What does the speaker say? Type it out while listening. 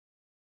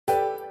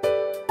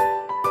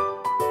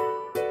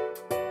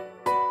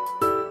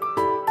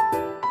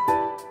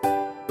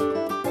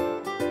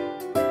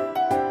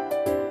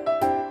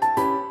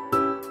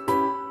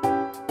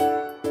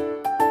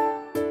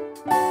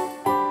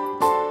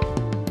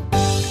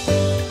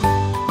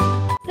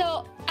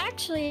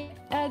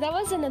that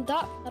was an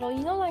adopt model.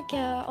 You know, like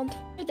on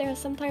Twitter, there's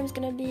sometimes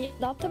gonna be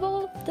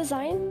adoptable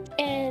design,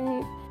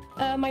 and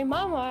my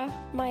mama,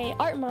 my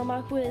art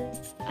mama, who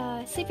is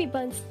Sleepy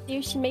Buns,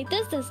 she made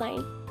this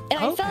design, and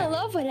I fell in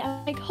love with it.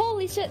 I'm like,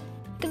 holy shit,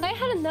 because I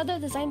had another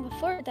design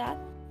before that,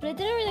 but it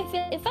didn't really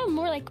feel. It felt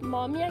more like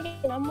mommy, I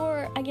guess. And I'm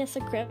more, I guess, a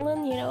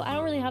gremlin. You know, I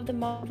don't really have the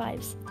mom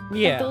vibes.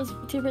 Yeah. Like those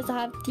YouTubers that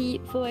have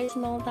deep voice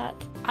and all that.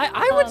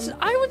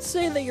 I would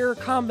say that you're a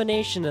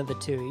combination of the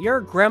two. You're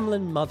a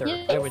gremlin mother,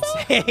 I would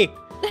say.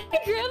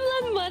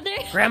 Gremlin mother.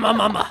 Grandma,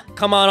 mama,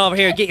 come on over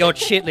here, get your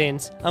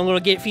chitlins. I'm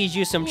gonna feed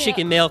you some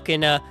chicken milk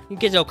and you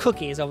get your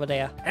cookies over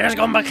there. And it's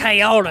gonna be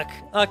chaotic.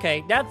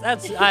 Okay,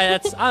 that's I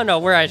don't know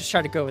where I was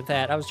trying to go with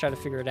that. I was trying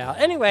to figure it out.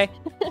 Anyway,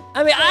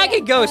 I mean, I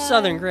could go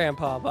Southern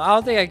Grandpa, but I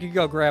don't think I could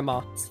go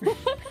Grandma.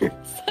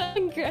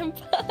 Southern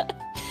Grandpa.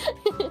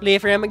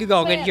 Lifrim, you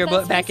go get your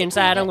butt back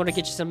inside. I'm gonna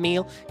get you some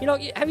meal. You know,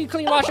 have you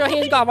wash your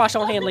hands? You gotta wash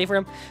your hands,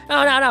 Lifrim.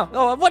 No.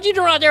 Oh, what you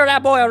doing out there with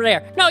that boy over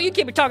there? No, you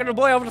can't be talking to the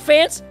boy over the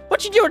fence.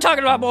 What you doing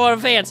talking about boy over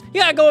the fence? You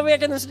gotta go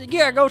back in this. You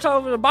gotta go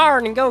over to the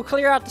barn and go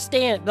clear out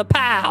the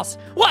piles.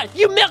 What?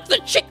 You milk the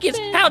chickens?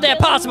 How's that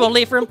possible,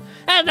 Lifrim?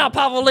 That's not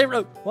possible,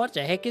 Lifrim. What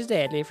the heck is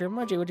that, Lifrim?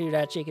 What'd you do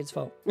that chickens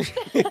for?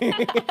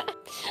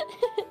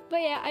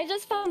 But yeah, I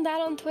just found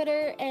that on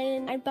Twitter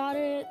and I bought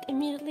it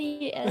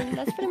immediately, and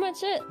that's pretty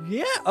much it.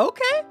 Yeah,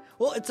 okay.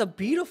 Well, it's a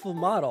beautiful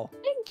model.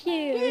 Thank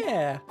you.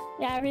 Yeah.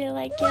 Yeah, I really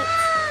like it.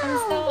 I'm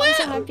so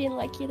happy and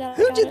lucky that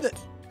I got it.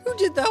 Who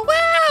did the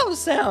wow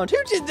sound? Who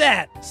did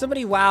that?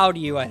 Somebody wowed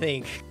you, I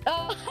think.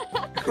 Oh,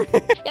 yeah,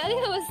 I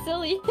think that was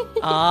silly.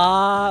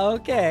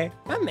 Okay.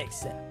 That makes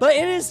sense. But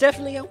it is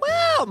definitely a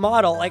wow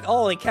model. Like,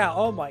 holy cow.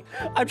 Oh my.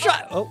 I'm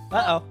trying. Oh,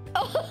 uh-oh.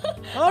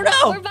 Oh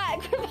no. We're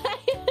back.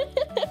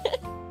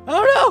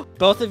 Oh no!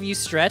 Both of you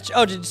stretch.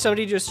 Oh, did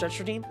somebody do a stretch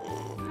routine?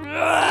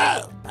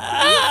 I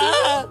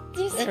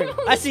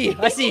see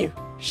you.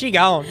 She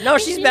gone. No,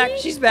 she's back.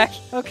 She's back.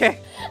 Okay.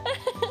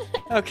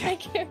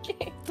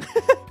 Okay.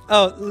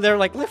 Oh, they're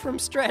like, Lifrim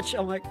stretch.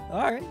 I'm like,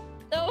 all right.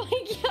 Oh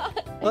my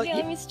god. Well, okay,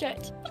 let me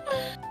stretch.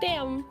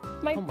 Damn,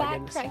 my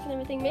back cracked and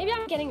everything. Maybe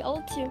I'm getting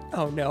old too.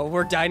 Oh no,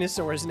 we're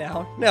dinosaurs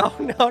now. No.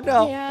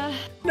 Yeah.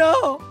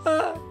 No.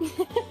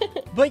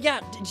 But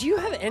yeah, do you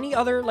have any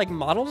other like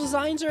model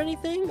designs or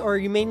anything? Or are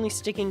you mainly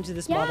sticking to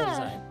this model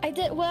design? I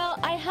did. Well,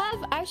 I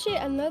have actually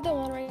another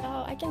one right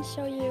now. I can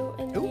show you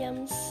in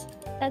DMs.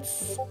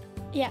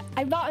 Yeah,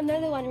 I bought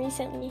another one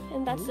recently,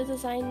 and that's the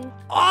design.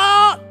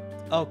 Oh!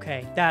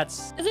 Okay,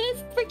 isn't it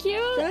super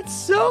cute? That's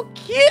so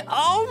cute.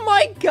 Oh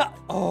my god.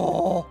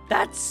 Oh,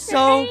 that's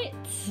so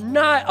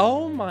not.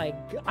 Oh my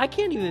god. I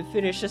can't even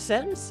finish a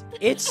sentence.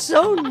 It's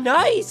so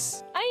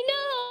nice. I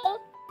know.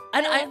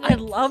 And I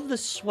love the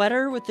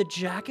sweater with the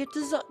jacket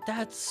design.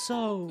 That's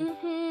so.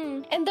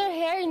 And their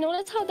hair, you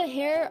notice how the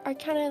hair are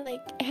kind of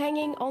like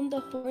hanging on the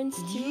horns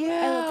too? Yeah.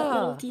 I love that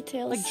little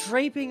details. Like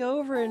draping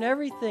over and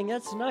everything.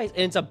 That's nice.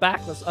 And it's a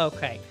backless.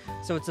 Okay.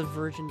 So it's a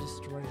Virgin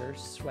Destroyer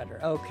sweater.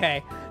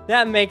 Okay.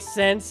 That makes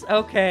sense.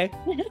 Okay.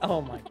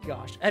 Oh my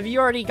gosh. Have you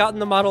already gotten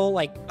the model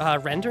like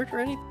rendered or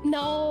anything?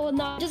 No.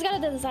 I just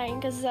got the design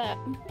because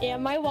yeah,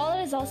 my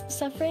wallet is also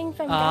suffering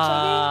from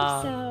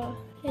gacha games, so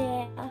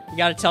yeah. You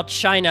gotta tell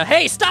China,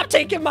 hey, stop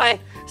taking my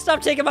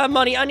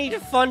money. I need to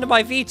fund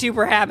my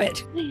VTuber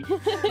habit.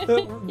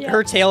 Yeah.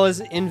 Her tail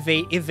is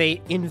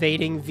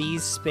invading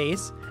V's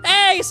space.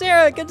 Hey,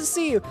 Sarah, good to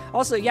see you.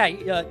 Also, yeah,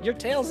 your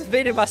tail's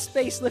invading my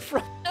space.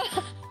 Lifrim.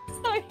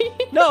 Sorry.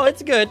 No,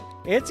 it's good.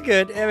 It's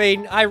good. I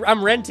mean,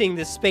 I'm renting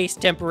this space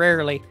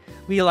temporarily.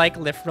 We like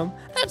Lifrim.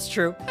 That's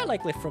true. I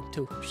like Lifrim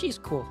too. She's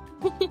cool.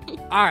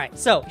 All right,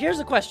 so here's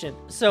a question.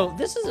 So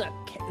this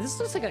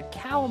looks like a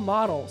cow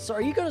model. So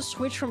are you gonna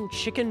switch from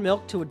chicken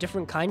milk to a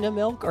different kind of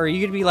milk, or are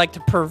you gonna be like the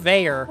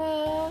purveyor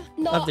of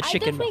the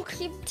chicken milk? I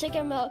definitely keep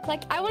chicken milk.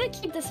 Like I want to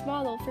keep this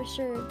model for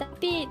sure.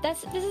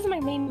 This is my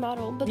main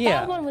model, but yeah.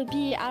 That one would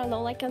be, I don't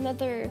know, like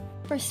another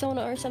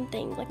persona or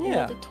something, like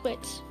the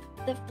Twitch,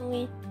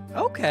 definitely.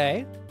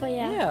 Okay. But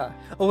yeah. Yeah.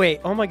 Oh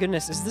wait. Oh my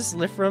goodness. Is this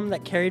Lifrim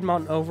that carried him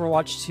on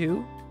Overwatch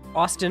 2?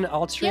 Austin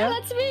Altria? Yeah,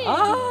 that's me.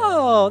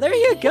 Oh, there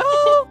you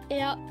go.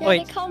 Yeah.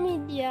 Wait. They call me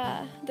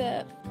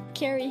the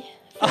Carrie.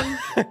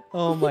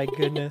 Oh my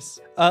goodness.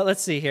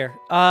 Let's see here.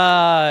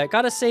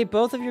 Gotta say,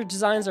 both of your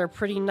designs are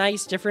pretty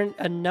nice, different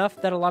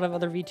enough that a lot of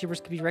other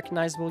VTubers could be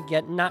recognizable,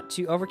 yet not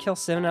to overkill.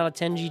 7 out of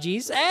 10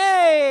 GGs.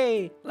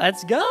 Hey!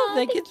 Let's go.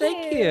 Thank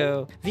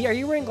you. V, are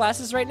you wearing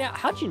glasses right now?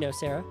 How'd you know,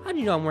 Sarah? How'd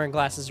you know I'm wearing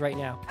glasses right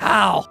now?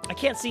 How? I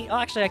can't see. Oh,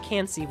 actually, I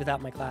can see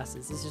without my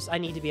glasses. It's just I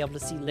need to be able to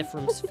see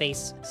Lifrim's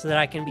face so that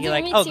I can be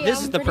like, oh,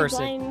 this is the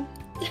person.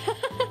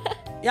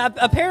 Yeah,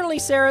 apparently,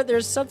 Sarah,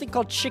 there's something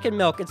called chicken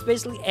milk. It's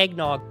basically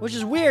eggnog, which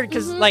is weird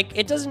because, like,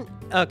 it doesn't...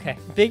 Okay.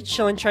 Big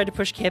Chillin tried to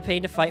push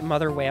campaign to fight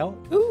Mother Whale.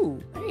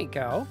 Ooh, there you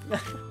go.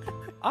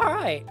 All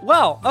right.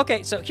 Well,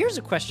 okay, so here's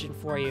a question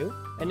for you.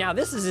 And now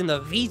this is in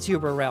the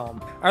VTuber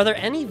realm. Are there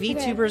any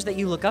VTubers that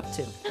you look up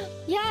to?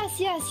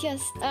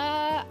 Yes.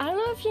 I don't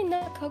know if you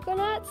know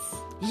Coconuts.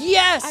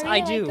 Yes, I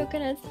really do. like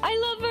Coconuts. I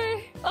love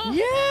her. Oh,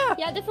 Yeah.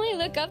 Yeah, definitely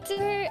look up to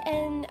her,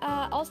 and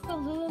also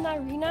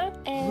Lulunarina.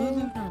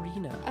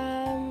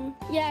 And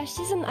yeah,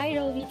 she's an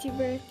idol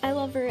VTuber. I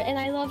love her, and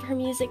I love her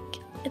music.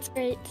 It's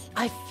great.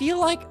 I feel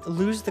like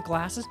lose the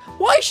glasses.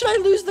 Why should I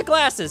lose the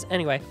glasses?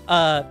 Anyway,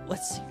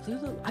 let's see.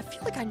 Lulu. I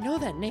feel like I know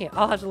that name.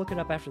 I'll have to look it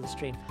up after the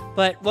stream.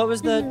 But what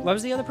was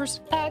the other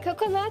person?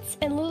 Coconuts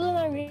and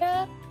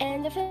Lulunarina,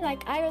 and definitely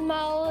like Iron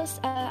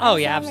Mouse. Oh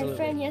yeah, absolutely. My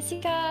friend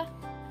Jessica.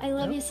 I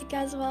love Jessica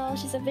as well.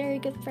 She's a very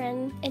good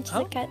friend, and she's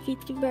a cat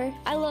VTuber.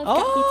 I love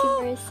cat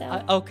VTubers.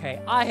 So.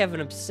 Okay, I have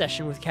an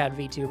obsession with cat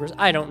VTubers.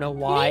 I don't know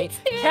why. Me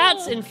too.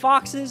 Cats and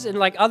foxes and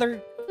like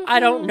other. I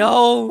don't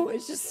know.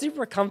 It's just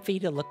super comfy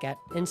to look at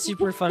and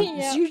super fun.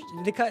 Yeah.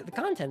 The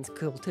content's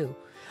cool too.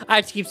 I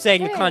have to keep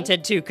saying the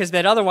content too, because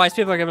then otherwise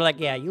people are gonna be like,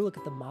 yeah, you look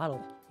at the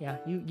model. Yeah,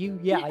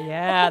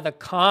 yeah, the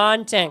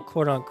content,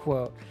 quote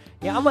unquote.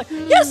 Yeah, I'm like,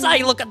 yes, I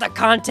look at the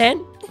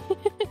content.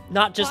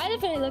 Not just. I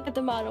definitely look at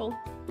the model.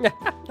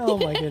 Oh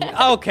my goodness.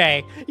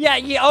 Okay.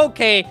 Yeah,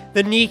 okay.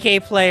 The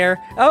Nikkei player.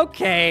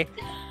 Okay.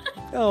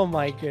 Oh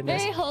my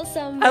goodness. Very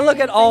wholesome. I look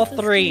at all sense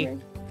of three.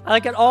 humor. I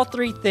look at all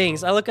three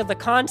things. I look at the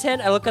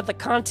content,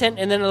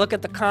 and then I look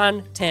at the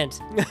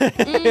content.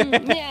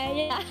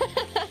 Yeah.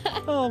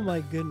 Oh my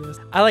goodness.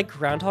 I like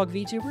groundhog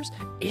VTubers.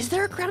 Is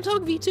there a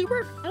groundhog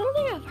VTuber? I don't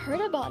think I've heard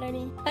about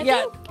any. I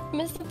think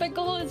Mr.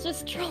 Pickle is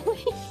just trolling.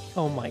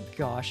 Oh my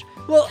gosh.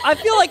 Well, I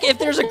feel like if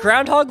there's a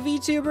groundhog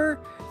VTuber,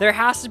 there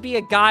has to be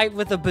a guy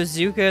with a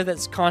bazooka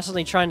that's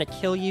constantly trying to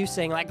kill you,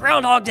 saying like,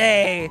 Groundhog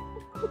Day!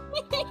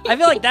 I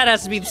feel like that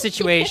has to be the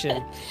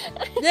situation.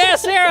 Yeah,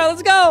 Sarah,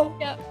 let's go!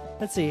 Yep.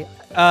 Let's see.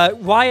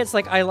 Wyatt's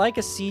like, I like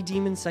a sea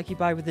demon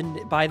succubi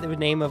by the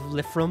name of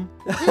Lifrim.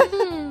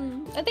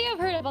 I think I've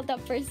heard about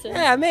that person.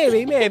 Yeah, maybe.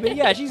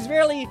 Yeah, she's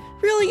really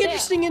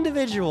interesting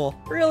individual.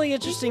 Really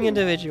interesting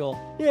individual.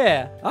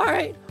 Yeah. All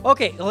right.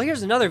 Okay, well,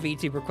 here's another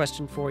VTuber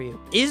question for you.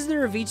 Is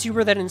there a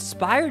VTuber that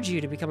inspired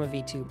you to become a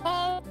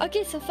VTuber?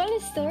 Okay, so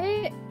funny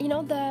story. You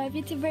know the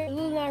VTuber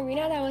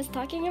Lulunarina that I was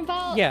talking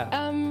about? Yeah.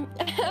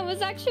 I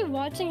was actually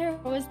watching her.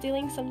 I was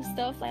doing some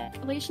stuff, like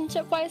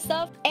relationship-wise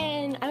stuff.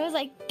 And I was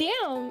like,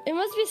 damn, it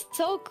must be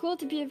so cool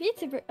to be a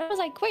VTuber. I was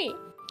like, wait.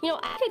 You know,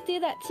 I could do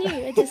that too.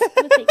 It just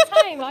would take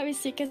time,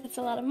 obviously, because it's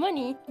a lot of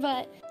money.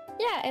 But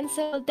yeah, and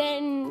so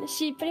then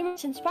she pretty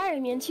much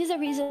inspired me, and she's the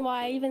reason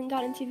why I even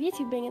got into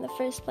VTubing in the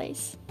first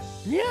place.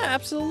 Yeah,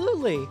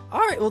 absolutely. All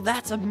right, well,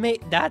 that's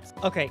amazing. That's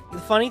okay. The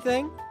funny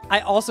thing, I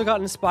also got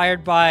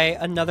inspired by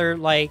another,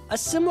 like, a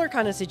similar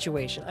kind of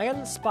situation. I got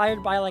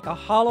inspired by, like, a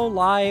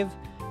HoloLive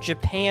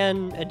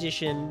Japan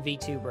edition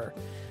VTuber.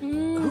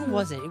 Who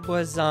was it? It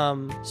was,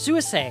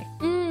 Suisei.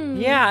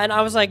 Yeah, and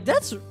I was like,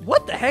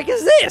 what the heck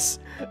is this?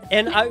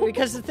 And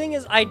because the thing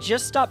is, I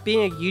just stopped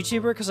being a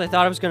YouTuber because I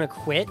thought I was going to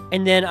quit.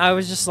 And then I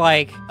was just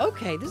like,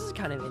 okay, this is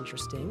kind of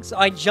interesting. So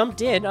I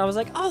jumped in, and I was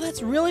like, oh,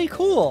 that's really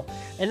cool.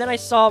 And then I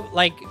saw,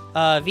 like,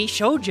 V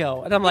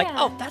Shoujo, and I'm like,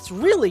 oh, that's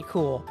really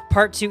cool.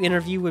 Part 2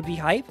 interview would be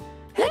hype.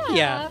 Heck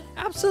yeah,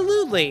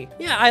 absolutely.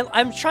 Yeah,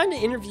 I'm trying to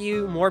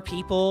interview more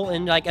people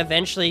and like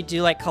eventually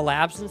do like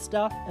collabs and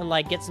stuff and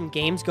like get some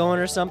games going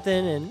or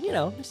something and, you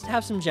know, just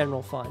have some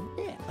general fun.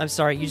 Yeah. I'm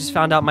sorry, you just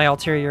found out my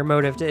ulterior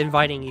motive to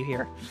inviting you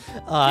here.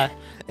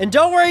 And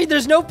don't worry,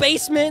 there's no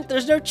basement,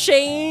 there's no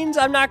chains.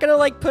 I'm not gonna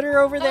like put her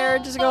over there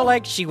and just go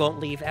like, she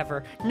won't leave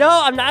ever. No,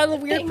 I'm not a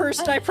weird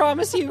person, I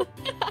promise you.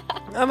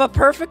 I'm a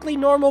perfectly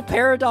normal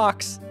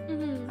paradox.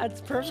 That's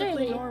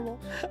perfectly normal.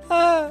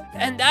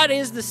 And that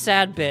is the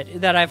sad bit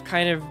that I've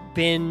kind of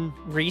been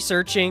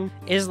researching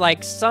is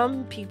like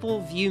some people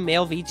view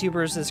male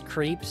VTubers as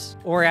creeps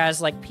or as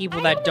like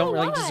people that don't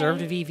really deserve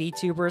to be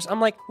VTubers.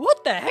 I'm like,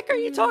 what the heck are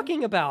you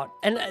talking about?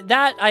 And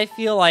that I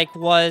feel like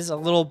was a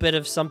little bit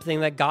of something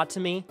that got to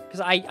me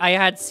because I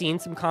had seen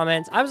some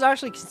comments. I was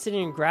actually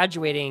considering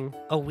graduating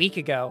a week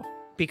ago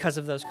because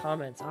of those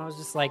comments. I was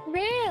just like,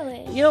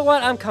 really? You know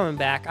what? I'm coming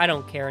back. I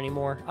don't care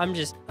anymore. I'm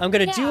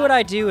gonna do what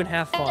I do and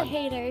have fun.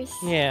 Haters.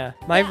 Yeah.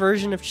 My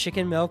version of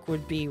chicken milk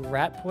would be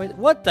rat poison.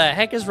 What the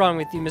heck is wrong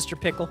with you, Mr.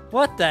 Pickle?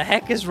 What the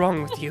heck is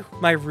wrong with you?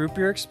 My root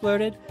beer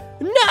exploded?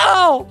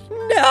 No!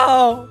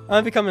 I'm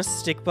gonna become a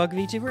stick bug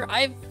VTuber.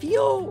 I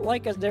feel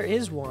like there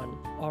is one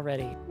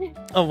already.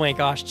 Oh my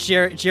gosh.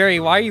 Jerry,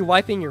 why are you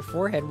wiping your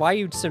forehead? Why are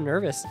you so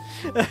nervous?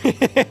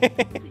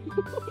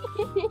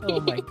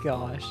 Oh my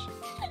gosh.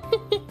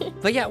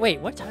 But yeah,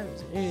 wait, what time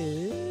is it?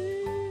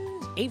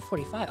 It's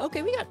 8:45.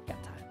 Okay, we got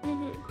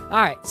time.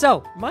 All right,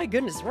 so my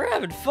goodness, we're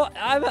having fun.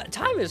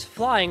 Time is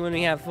flying when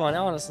we have fun,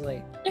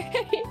 honestly.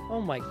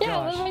 Oh my gosh.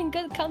 Yeah, we're in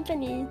good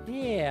company.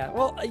 Yeah,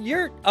 well,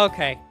 you're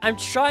okay. I'm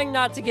trying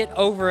not to get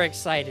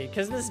overexcited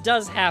because this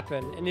does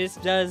happen, and this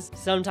does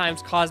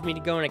sometimes cause me to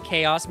go into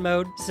chaos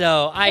mode.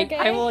 So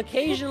I will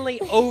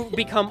occasionally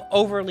become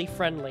overly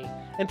friendly.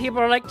 And people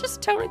are like,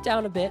 just tone it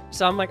down a bit.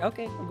 So I'm like,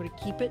 okay, I'm going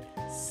to keep it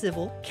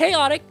civil.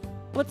 Chaotic,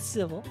 but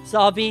civil. So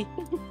I'll be,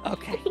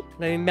 okay,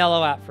 let me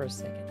mellow out for a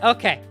second.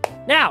 Okay,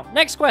 now,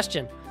 next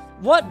question.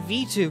 what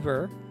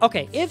VTuber,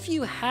 okay, if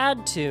you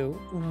had to,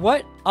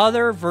 what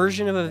other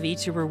version of a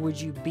VTuber would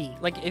you be?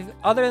 Like, if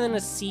other than a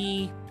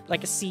C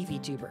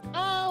VTuber?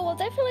 Well,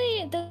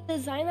 definitely the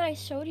design I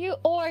showed you,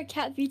 or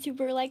cat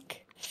VTuber.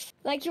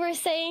 Like you were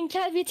saying,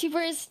 cat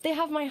VTubers, they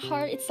have my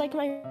heart. It's like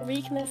my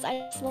weakness. I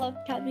just love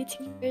cat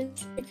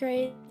VTubers. They're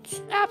great.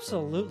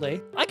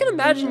 Absolutely. I can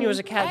imagine you as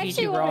a cat I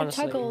actually VTuber, want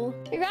honestly. A toggle.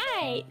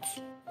 Right.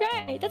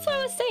 That's what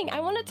I was saying. I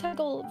want a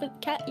toggle with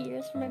cat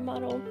ears for my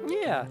model.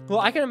 Yeah. Well,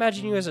 I can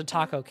imagine you as a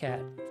taco cat.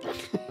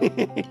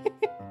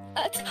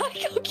 A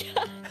taco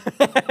cat.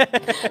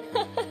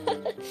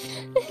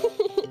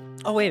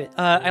 Oh, wait a minute.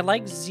 I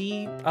like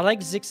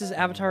Zix's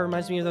avatar.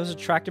 Reminds me of those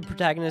attractive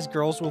protagonists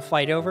girls will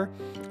fight over.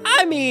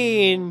 I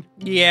mean,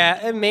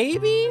 yeah,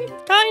 maybe,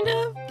 kind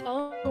of.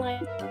 Oh,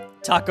 like...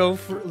 Taco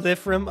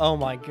Lifrim. Oh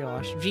my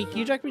gosh. V, can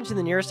you direct me to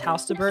the nearest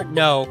house to burn?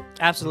 No,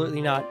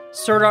 absolutely not.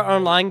 Sword Art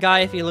Online guy,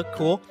 if you look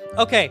cool.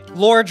 Okay,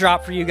 lore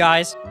drop for you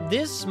guys.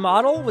 This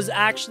model was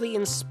actually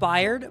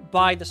inspired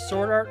by the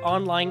Sword Art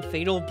Online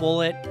Fatal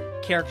Bullet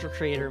character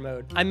creator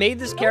mode. I made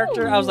this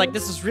character. I was like,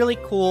 this is really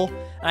cool.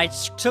 And I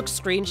took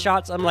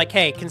screenshots. I'm like,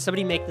 hey, can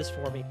somebody make this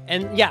for me?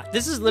 And yeah,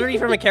 this is literally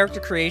from a character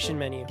creation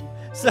menu.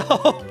 So,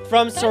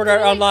 from Sword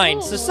Art Online.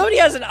 Cool. So somebody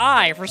has an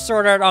eye for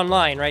Sword Art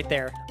Online right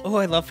there. Oh,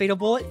 I love Fatal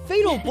Bullet.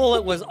 Fatal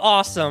Bullet was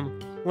awesome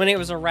when it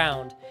was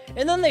around.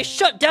 And then they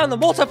shut down the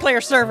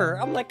multiplayer server.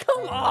 I'm like,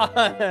 come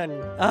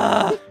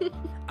on.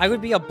 I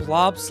would be a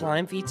blob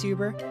slime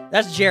VTuber.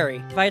 That's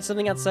Jerry. If I had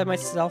something outside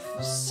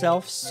myself,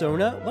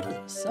 self-sona. What is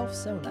it?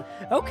 Self-sona?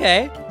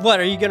 Okay. What,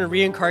 are you going to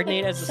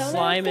reincarnate as a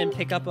slime and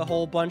pick up a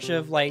whole bunch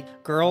of,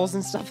 like, girls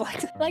and stuff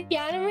like that? Like the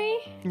anime?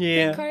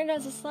 Yeah. Reincarnate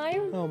as a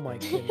slime? Oh my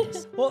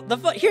goodness. Well,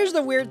 here's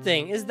the weird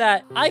thing, is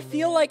that I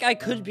feel like I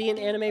could be an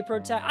anime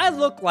protagonist. I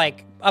look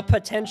like a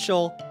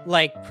potential,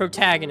 like,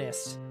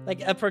 protagonist.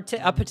 Like a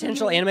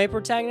potential anime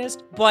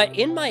protagonist, but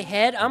in my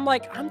head, I'm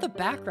like, I'm the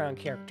background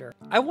character.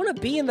 I want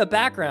to be in the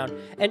background.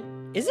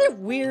 And is it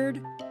weird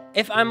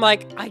if I'm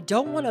like, I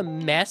don't want to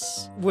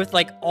mess with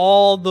like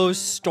all those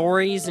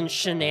stories and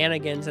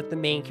shenanigans that the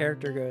main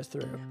character goes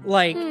through?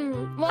 Like,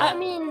 well, I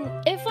mean,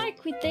 if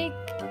like we take,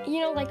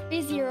 you know, like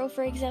ReZero,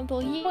 for example,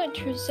 he went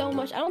through so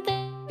much. I don't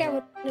think I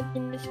would have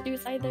been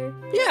introduced either.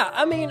 Yeah,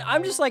 I mean,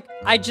 I'm just like,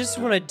 I just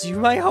want to do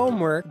my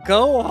homework,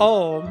 go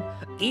home,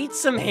 eat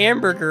some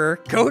hamburger,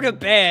 go to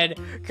bed,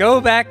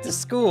 go back to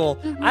school.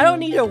 I don't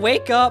need to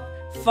wake up,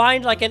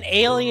 find like an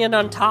alien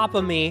on top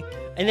of me,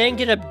 and then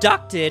get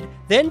abducted,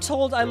 then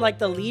told I'm like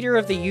the leader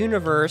of the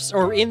universe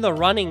or in the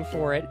running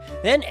for it.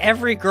 Then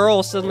every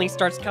girl suddenly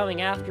starts coming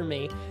after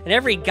me, and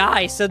every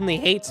guy suddenly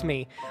hates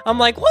me. I'm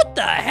like, what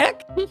the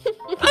heck?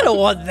 I don't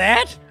want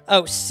that.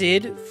 Oh,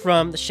 Sid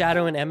from the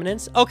Shadow and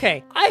Eminence.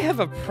 Okay, I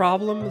have a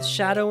problem with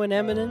Shadow and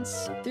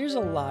Eminence. There's a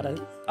lot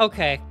of...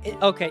 Okay,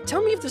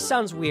 tell me if this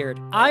sounds weird.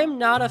 I'm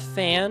not a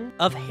fan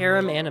of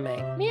harem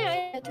anime.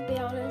 Yeah, to be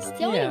honest.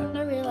 The only one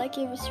I really like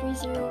it was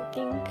ReZero, I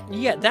think.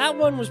 Yeah, that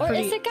one was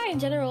pretty... Or isekai in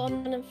general,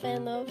 I'm not a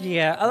fan of.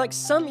 Yeah, I like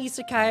some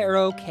isekai are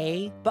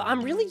okay, but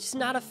I'm really just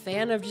not a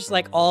fan of just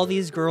like all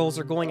these girls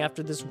are going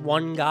after this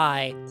one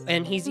guy,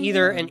 and he's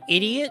either an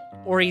idiot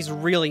or he's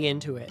really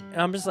into it.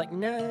 And I'm just like,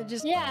 nah,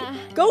 just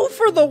go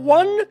for the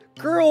one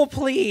girl,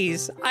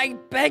 please. I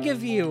beg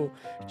of you.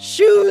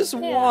 Choose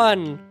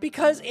one,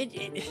 because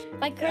it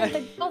like her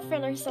the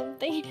girlfriend or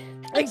something.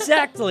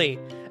 Exactly.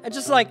 And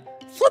just like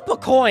flip a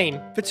coin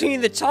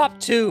between the top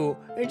two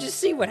and just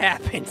see what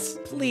happens,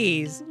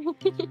 please.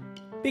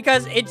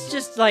 Because it's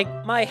just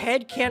like my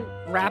head can't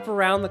wrap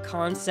around the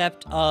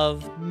concept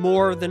of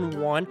more than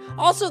one.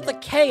 Also, the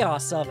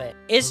chaos of it.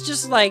 It's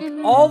just like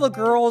all the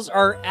girls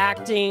are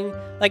acting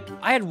like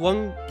I had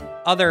one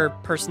other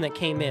person that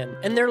came in,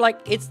 and they're like,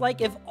 it's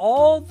like if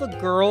all the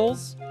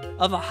girls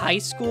of a high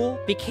school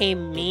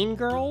became mean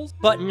girls,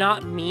 but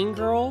not mean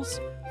girls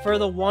for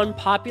the one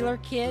popular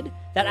kid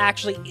that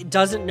actually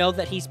doesn't know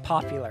that he's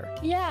popular.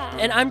 Yeah.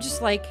 And I'm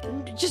just like,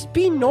 just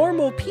be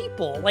normal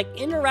people. Like,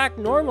 interact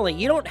normally.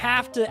 You don't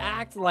have to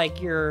act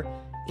like you're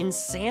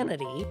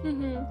insanity.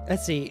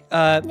 Let's see.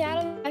 I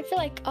feel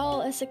like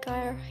all isekai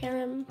are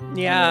harem.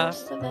 Yeah.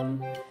 Most of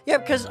them. Yeah,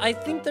 because I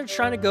think they're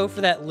trying to go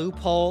for that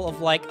loophole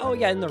of like, oh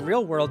yeah, in the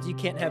real world you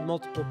can't have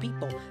multiple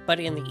people, but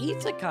in the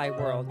isekai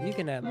world you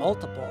can have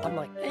multiple. I'm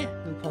like,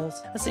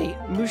 loopholes. Let's see.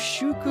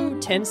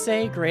 Mushoku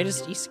Tensei,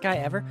 greatest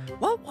isekai ever.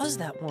 What was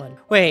that one?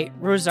 Wait,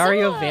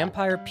 Rosario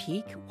Vampire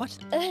Peak? What?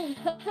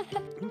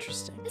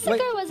 Interesting.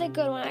 Nisekoi was a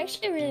good one. I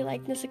actually really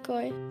like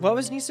Nisekoi. What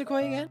was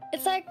Nisekoi again?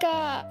 It's like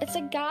it's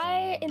a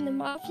guy in the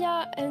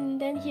mafia, and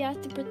then he has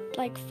to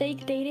like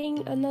fake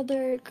dating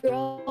another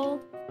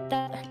girl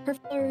that her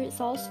father is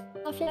also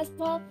mafia as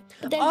well.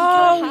 But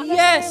then he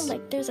has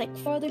like there's like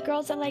 4 other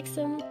girls that likes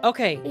him.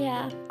 Okay.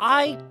 Yeah.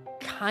 I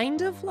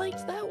kind of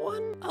liked that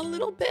one a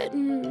little bit.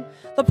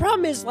 The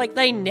problem is like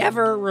they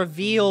never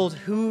revealed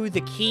who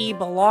the key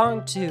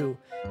belonged to,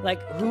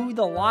 like who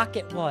the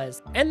locket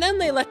was, and then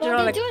they left it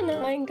on. They do in the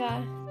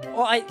manga.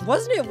 Well,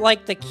 wasn't it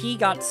like the key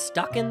got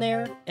stuck in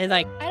there and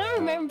like? I don't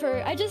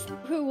remember. I just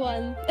who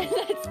won.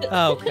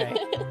 Oh, okay.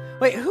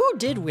 Wait, who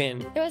did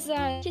win? It was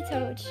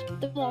Pt2,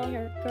 the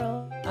long-haired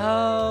girl.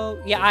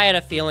 Oh, yeah, I had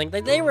a feeling.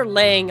 Like, they were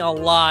laying a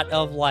lot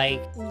of,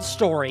 like,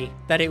 story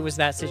that it was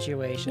that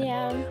situation.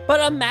 Yeah. But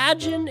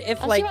imagine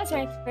if, like... She was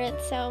my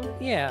favorite, so...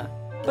 Yeah.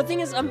 But the thing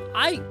is,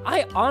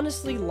 I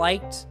honestly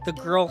liked the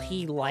girl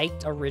he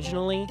liked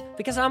originally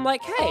because I'm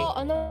like, hey. Oh,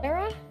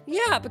 Anora?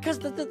 Yeah, because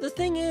the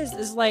thing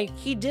is like,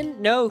 he didn't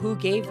know who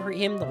gave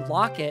him the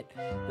locket,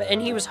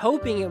 and he was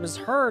hoping it was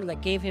her that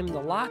gave him the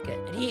locket.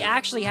 And he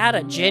actually had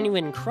a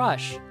genuine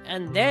crush.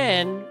 And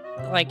then,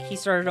 like, he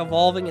started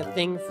evolving a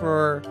thing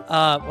for,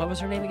 what was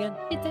her name again?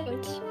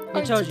 Chitoji.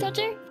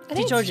 Chitoji. I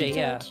think it's Chitoji,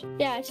 yeah.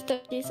 Yeah,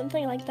 Chitoji,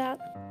 something like that.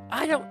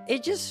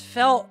 It just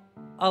felt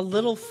a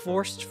little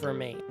forced for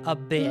me, a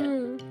bit.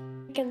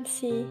 I can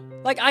see.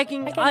 Like, I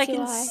can why.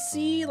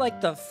 see, like,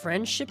 the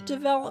friendship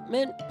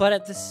development, but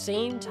at the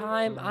same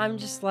time, I'm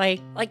just like,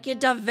 you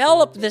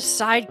develop this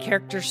side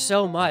character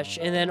so much,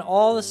 and then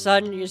all of a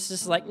sudden, you're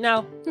just like,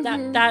 no,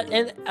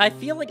 and I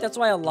feel like that's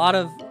why a lot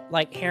of,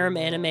 like, harem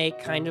anime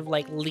kind of,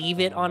 like, leave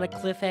it on a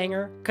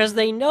cliffhanger, because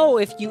they know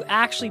if you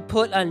actually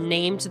put a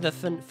name to the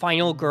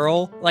final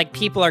girl, like,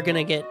 people are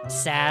gonna get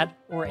sad,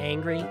 or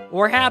angry,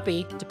 or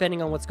happy,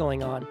 depending on what's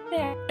going on.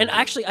 Yeah. And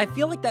actually, I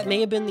feel like that may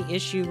have been the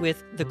issue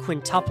with the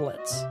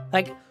quintuplets.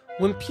 Like,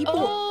 when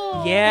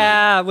people...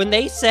 Yeah, when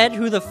they said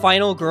who the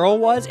final girl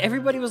was,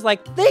 everybody was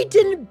like, they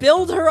didn't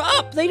build her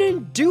up! They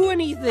didn't do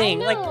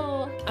anything! I Like,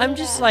 know. I'm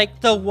just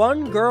like, the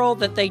one girl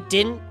that they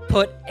didn't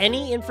put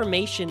any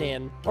information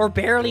in, or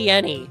barely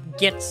any,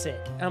 gets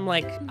it. I'm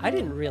like, I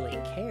didn't really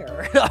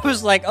care. I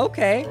was like,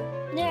 okay.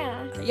 Yeah.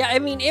 Yeah, I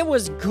mean, it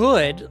was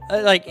good.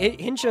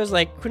 Hinsho's,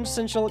 like,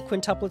 quintessential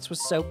quintuplets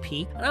was so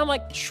peak. And I'm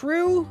like,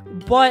 true,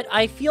 but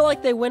I feel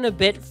like they went a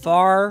bit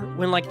far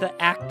when, like,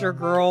 the actor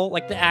girl,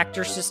 like, the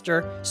actor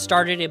sister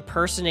started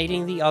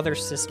impersonating the other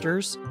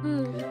sisters.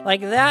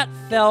 Like, that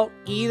felt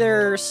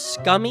either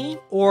scummy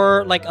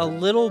or, like, a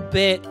little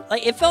bit,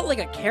 like, it felt like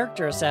a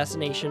character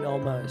assassination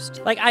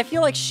almost. Like, I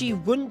feel like she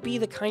wouldn't be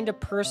the kind of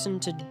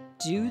person to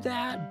do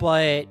that,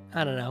 but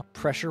I don't know.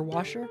 Pressure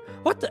washer?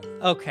 What the?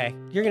 Okay,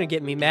 you're gonna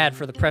get me mad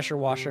for the pressure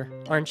washer,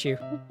 aren't you?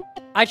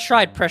 I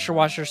tried pressure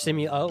washer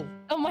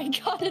Oh my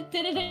god, it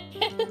did it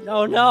again.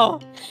 Oh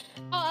no.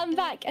 Oh, I'm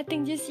back. I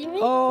think you see me.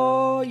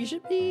 Oh, you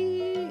should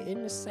be in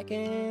a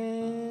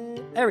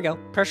second. There we go.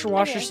 Pressure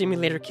washer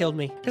simulator killed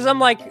me. Because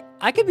I'm like,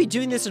 I could be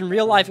doing this in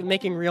real life and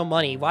making real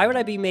money. Why would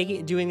I be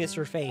doing this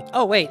for fake?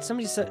 Oh wait,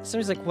 somebody's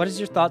like, what is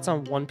your thoughts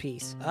on One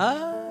Piece?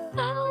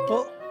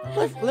 Well,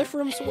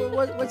 Lifrim,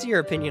 what's your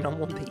opinion on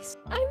One Piece?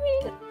 I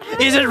mean...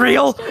 Is it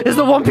real? Is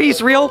the One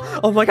Piece real?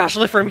 Oh my gosh,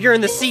 Lifrim, you're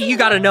in the sea, you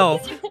gotta know.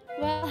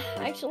 Well,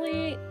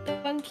 actually, the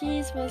One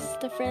Piece was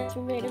the friends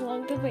we made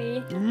along the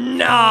way.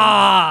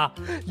 Nah!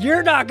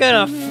 You're not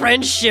gonna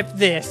friendship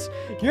this.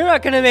 You're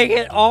not gonna make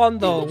it on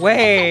the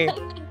way.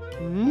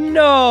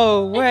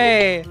 No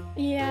way.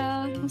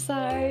 Yeah, I'm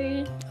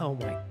sorry. Oh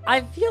my.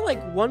 I feel like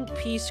One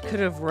Piece could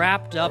have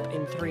wrapped up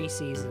in 3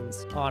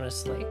 seasons,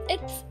 honestly.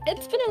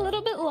 It's been a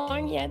little bit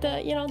long, yeah.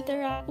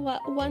 There are,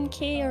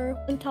 1K or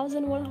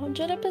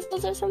 1,100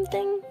 episodes or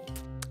something?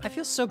 I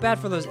feel so bad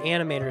for those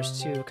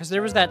animators too, because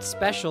there was that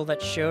special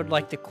that showed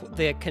like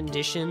the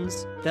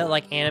conditions that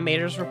like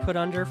animators were put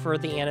under for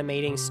the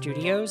animating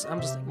studios. I'm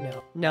just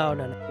like, no.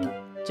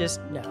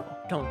 Just no.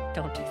 Don't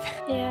do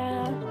that.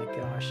 Yeah. Oh my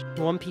gosh.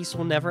 One Piece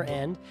will never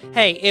end.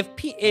 Hey, if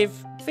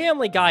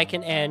Family Guy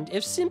can end,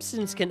 if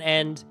Simpsons can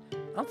end,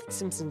 I don't think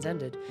Simpsons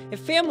ended.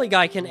 If Family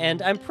Guy can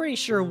end, I'm pretty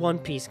sure One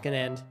Piece can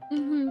end.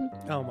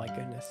 Oh my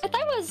goodness. I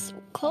thought it was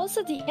close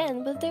to the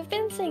end, but they've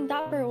been saying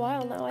that for a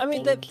while now. I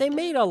mean, think. they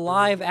made a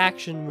live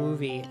action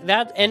movie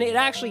and it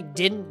actually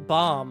didn't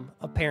bomb.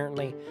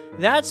 Apparently,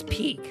 that's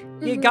peak.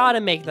 You gotta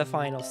make the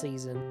final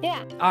season.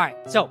 Yeah. All right.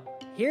 So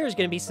here's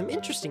gonna be some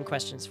interesting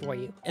questions for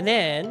you, and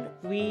then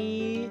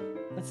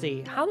let's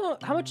see. How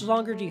much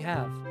longer do you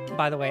have?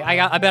 By the way,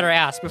 I better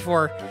ask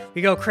before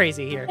we go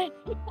crazy here.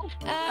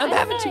 I'm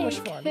having too much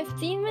fun.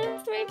 15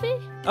 minutes,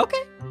 maybe?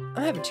 Okay.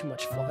 I'm having too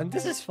much fun.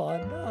 This is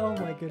fun. Oh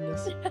my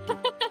goodness.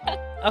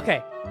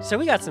 Okay, so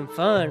we got some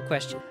fun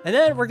questions. And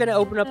then we're going to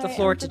open up the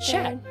floor to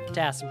chat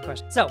to ask some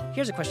questions. So,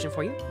 here's a question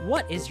for you.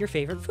 What is your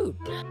favorite food?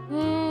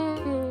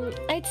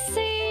 I'd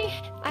say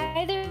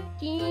either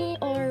tea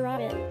or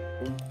ramen.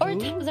 Or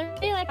tacos. I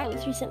really like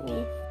tacos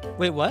recently.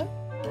 Wait, what?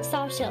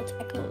 Soft shell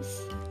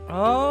tacos.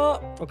 Oh,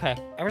 okay.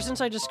 Ever since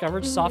I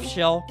discovered soft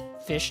shell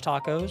fish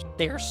tacos,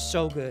 they are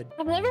so good.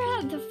 I've never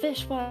had the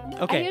fish one.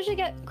 Okay. I usually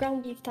get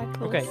ground beef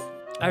tacos. Okay.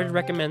 I would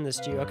recommend this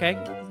to you, okay?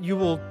 It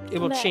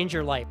will change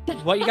your life.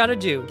 What you gotta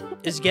do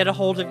is get a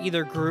hold of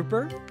either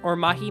grouper or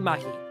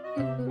mahi-mahi.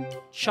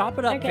 Chop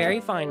it up very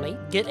finely.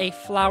 Get a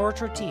flour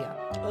tortilla.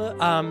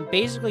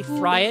 Basically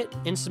fry it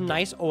in some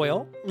nice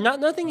oil.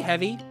 Nothing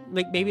heavy,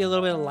 like maybe a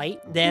little bit of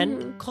light.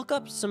 Then cook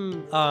up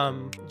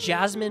some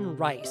jasmine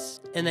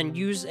rice, and then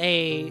use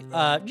you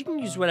can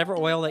use whatever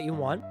oil that you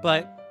want,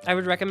 but I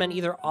would recommend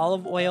either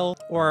olive oil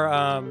or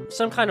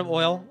some kind of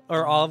oil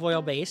or olive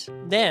oil base.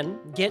 Then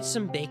get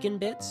some bacon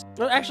bits.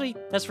 Well, actually,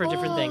 that's for a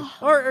different thing.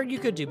 Or you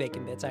could do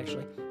bacon bits,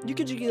 actually. You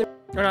could do either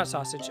or not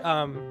sausage,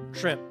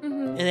 shrimp.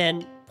 And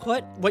then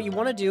what you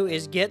want to do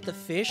is get the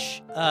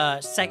fish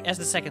as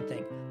the second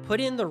thing. Put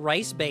in the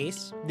rice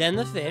base, then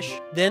the fish,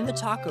 then the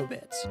taco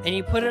bits, and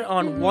you put it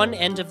on one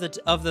end of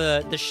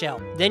the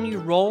shell. Then you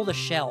roll the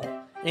shell,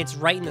 and it's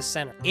right in the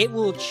center. It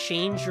will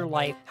change your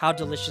life how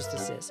delicious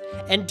this is.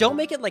 And don't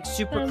make it like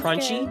super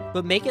crunchy,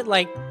 but make it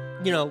like,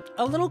 you know,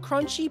 a little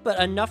crunchy, but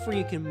enough where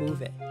you can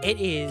move it. It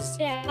is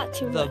not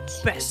too the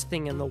much. best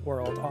thing in the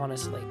world,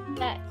 honestly.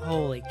 Yeah.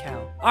 Holy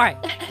cow. All right.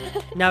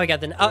 Now we got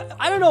the...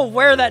 I don't know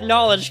where that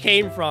knowledge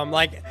came from.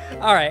 Like,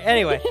 all right.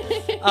 Anyway,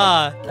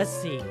 let's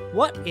see.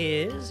 What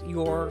is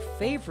your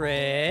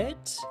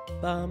favorite...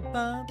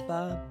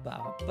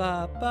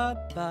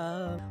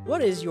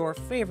 What is your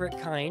favorite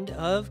kind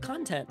of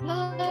content?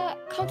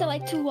 Content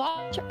like to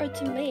watch or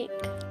to make?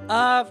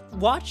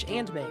 Watch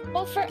and make.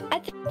 Well, I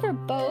think for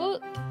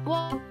both.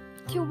 Well,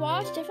 to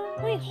watch,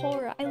 definitely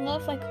horror. I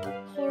love like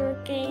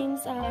horror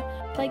games,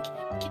 like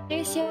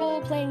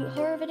Casio playing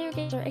horror video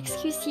games or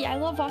XQC. I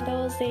love all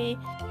those. I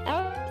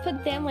would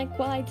put them like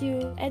while I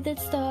do edit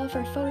stuff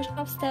or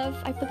Photoshop stuff.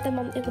 I put them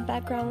in the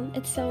background.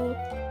 It's so,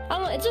 I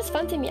don't know, it's just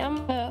fun to me. I'm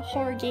a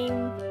horror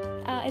game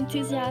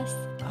enthusiast.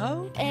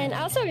 Oh. And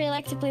I also really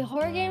like to play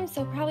horror games,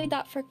 so probably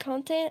that for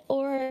content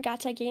or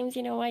gacha games.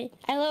 You know, I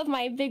love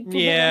my big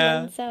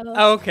one, so.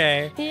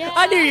 Okay. Yeah.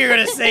 I knew you were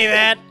gonna say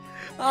that.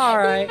 All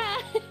right. Yeah.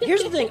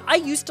 Here's the thing. I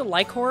used to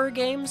like horror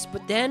games,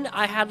 but then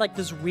I had like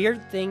this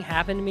weird thing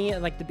happen to me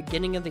at like the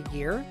beginning of the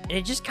year, and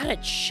it just kind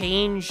of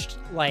changed.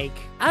 Like,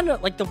 I don't know,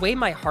 like the way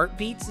my heart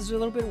beats is a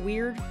little bit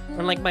weird,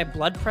 and like my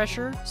blood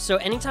pressure. So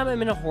anytime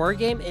I'm in a horror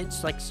game,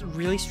 it's like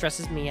really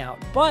stresses me out.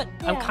 But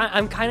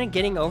I'm kind of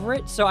getting over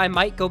it, so I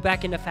might go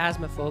back into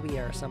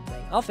phasmophobia or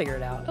something. I'll figure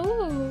it out.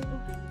 Ooh.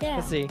 Yeah.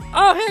 Let's see.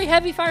 Oh, hey,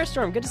 Heavy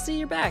Firestorm. Good to see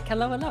you're back.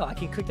 Hello, hello. I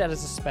can cook that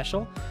as a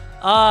special.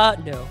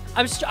 No.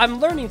 I'm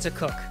learning to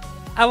cook.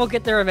 I will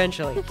get there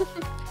eventually.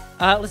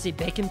 Let's see.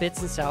 Bacon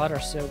bits and salad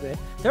are so good.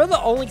 They're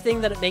the only thing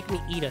that make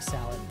me eat a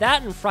salad.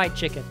 That and fried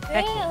chicken.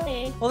 Heck yeah.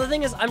 Really? Well, the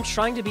thing is, I'm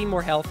trying to be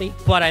more healthy,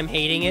 but I'm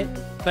hating it.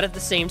 But at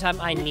the same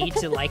time, I need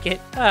to like it.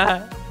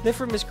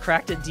 Lifrim is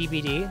cracked at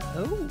DBD.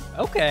 Oh,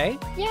 okay.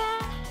 Yeah.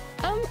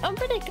 I'm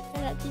pretty good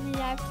at DBD.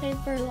 I've played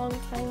for a long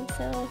time,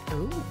 so.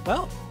 Ooh,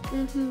 well.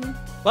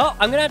 Well,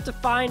 I'm gonna have to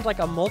find like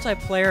a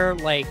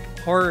multiplayer like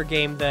horror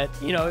game that,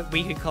 you know,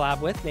 we could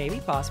collab with, maybe,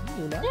 possibly,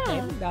 who knows?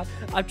 Yeah. Maybe not.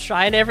 I'm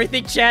trying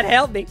everything, Chad,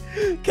 help me.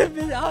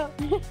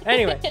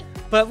 Anyway,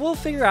 but we'll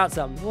figure out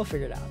something. We'll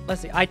figure it out.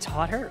 Let's see. I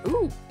taught her.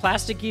 Ooh,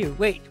 Plastic U.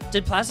 Wait,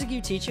 did Plastic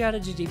U teach you how to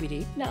do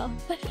DVD? No.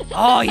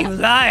 Oh, you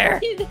liar!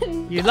 He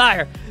didn't. You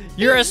liar!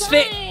 You're as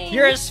fake. lying.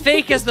 You're as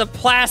fake as the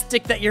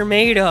plastic that you're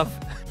made of.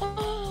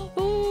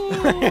 Ooh.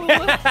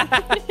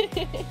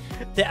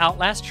 The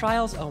Outlast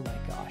trials? Oh my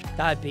gosh.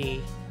 That'd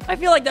be... I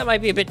feel like that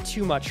might be a bit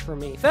too much for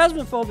me.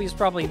 Phasmophobia is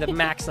probably the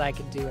max I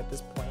could do at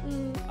this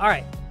point. All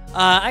right.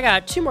 I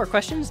got 2 more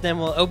questions, then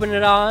we'll open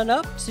it on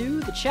up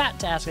to the chat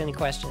to ask any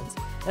questions.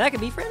 And that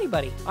could be for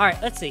anybody. All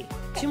right, let's see.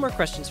 2 more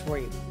questions for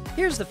you.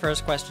 Here's the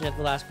first question of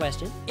the last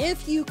question.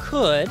 If you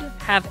could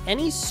have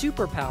any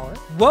superpower,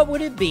 what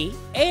would it be?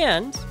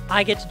 And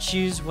I get to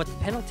choose what the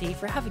penalty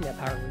for having that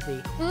power would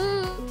be.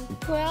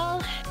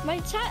 Well, my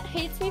chat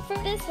hates me for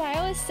this, but I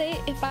always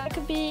say if I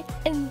could be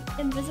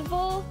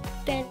invisible,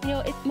 then, you know,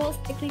 it most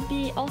likely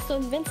be also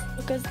invincible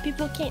because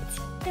people can't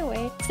see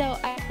anyway. So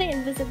I say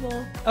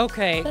invisible.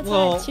 Okay, That's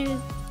well, what I choose.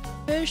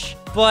 Fish,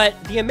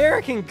 but the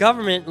American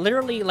government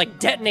literally like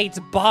detonates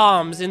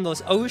bombs in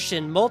the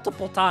ocean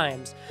multiple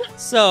times.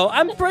 So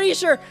I'm pretty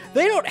sure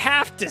they don't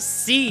have to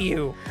see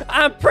you.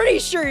 I'm pretty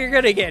sure you're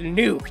gonna get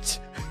nuked.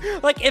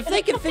 Like, if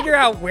they can figure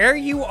out where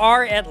you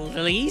are at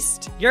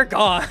least, you're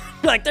gone.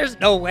 Like, there's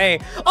no way.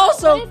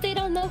 Also, What if they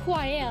don't know who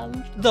I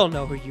am? they'll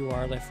know who you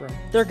are, Lifrim.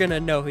 They're gonna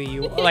know who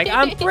you are. Like,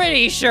 I'm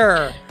pretty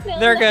sure They'll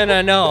they're know.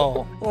 gonna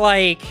know.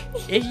 Like,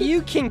 if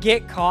you can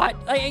get caught,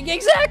 like,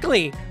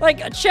 exactly.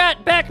 Like,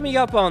 chat, back me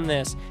up on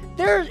this.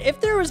 If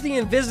there was the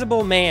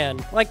Invisible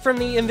Man, like from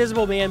the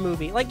Invisible Man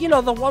movie, like, you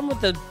know, the one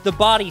with the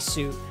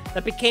bodysuit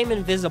that became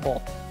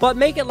invisible, but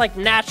make it like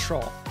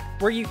natural,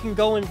 where you can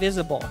go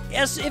invisible.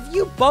 Yes, if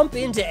you bump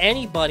into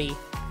anybody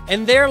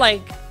and they're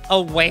like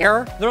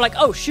aware, they're like,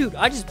 oh shoot,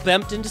 I just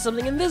bumped into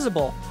something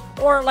invisible.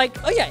 Or like,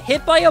 oh yeah,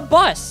 hit by a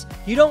bus.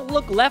 You don't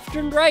look left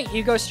and right,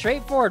 you go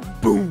straight forward,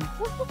 boom.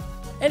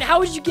 And how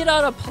would you get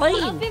on a I'll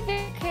plane? be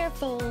very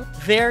careful.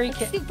 Very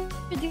Like, super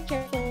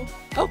careful.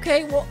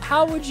 Okay, well,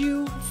 how would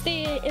you...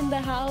 Stay in the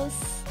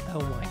house.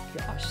 Oh my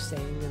gosh,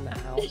 staying in the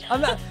house.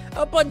 I'm not...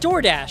 but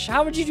DoorDash,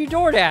 how would you do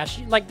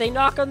DoorDash? Like, they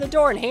knock on the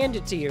door and hand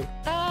it to you.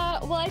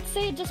 Well, I'd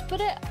say just put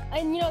it,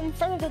 in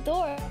front of the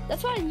door.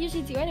 That's what I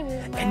usually do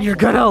anyway. And you're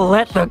gonna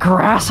let the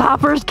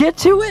grasshoppers get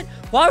to it?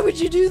 Why would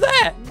you do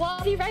that? Well,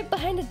 I'll be right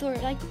behind the door,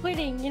 like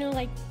waiting,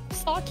 like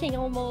stalking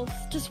almost,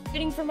 just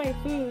waiting for my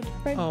food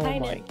right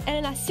behind it.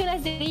 And as soon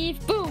as they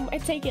leave, boom, I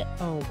take it.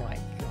 Oh my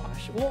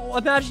gosh. Well,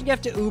 imagine you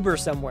have to Uber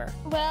somewhere.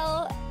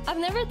 Well, I've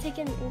never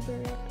taken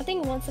Uber. I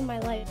think once in my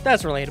life.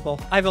 That's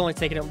relatable. I've only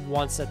taken it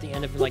once at the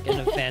end of like an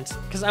event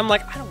because I'm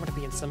like, I don't want to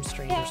be in some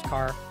stranger's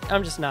car.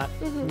 I'm just not.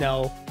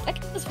 No. I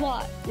can just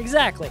walk.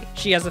 Exactly.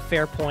 She has a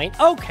fair point.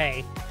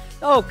 Okay.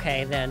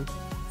 Okay then.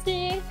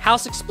 See?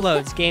 House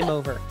explodes. Game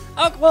over.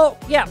 Oh well,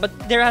 yeah, but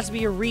there has to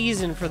be a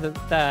reason for the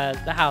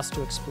house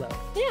to explode.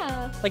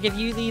 Yeah. Like if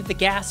you leave the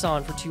gas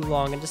on for too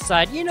long and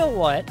decide, you know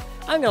what,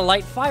 I'm gonna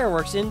light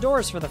fireworks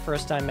indoors for the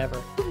first time ever.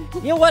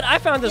 You know what? I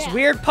found this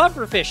weird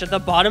pufferfish at the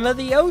bottom of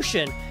the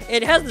ocean.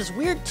 It has this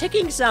weird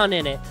ticking sound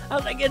in it. I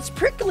was like, it's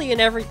prickly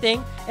and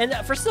everything, and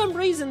for some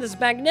reason this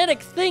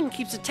magnetic thing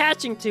keeps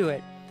attaching to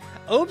it.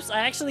 Oops,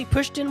 I actually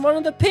pushed in one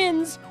of the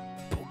pins.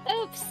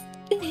 Oops.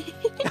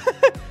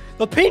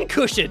 The pin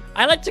cushion.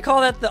 I like to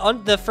call that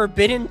the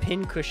forbidden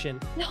pin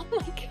cushion. Oh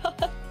my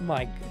god.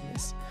 My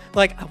goodness.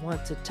 Like, I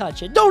want to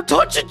touch it. Don't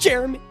touch it,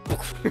 Jeremy.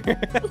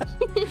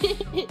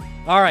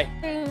 All right.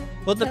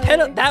 Well, the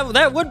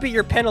that would be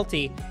your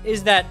penalty,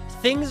 is that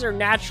things are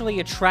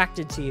naturally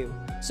attracted to you.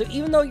 So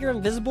even though you're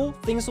invisible,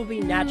 things will be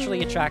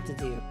naturally attracted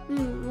to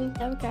you.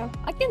 Okay.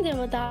 I can deal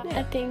with that,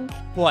 I think.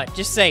 What?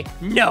 Just say,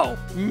 no,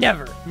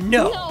 never,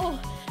 no. No.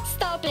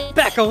 Stop it.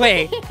 Back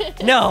away.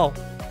 No.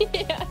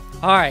 Yeah.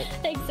 All right.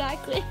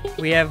 Exactly.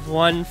 We have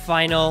one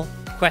final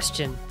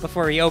question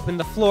before we open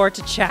the floor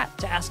to chat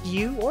to ask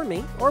you or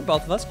me or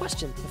both of us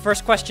questions. The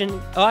first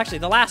question,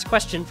 the last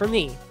question for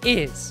me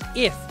is,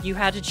 if you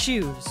had to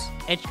choose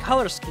a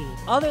color scheme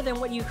other than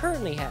what you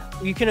currently have,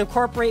 you can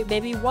incorporate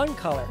maybe one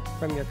color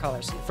from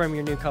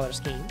your new color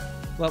scheme.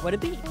 What would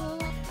it be?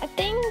 I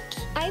think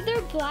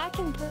either black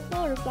and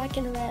purple or black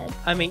and red.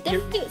 I mean,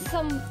 Let's do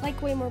some like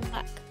way more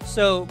black.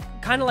 So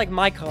kind of like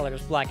my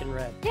colors, black and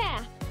red.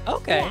 Yeah.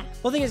 Okay. Yeah.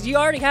 Well, the thing is, you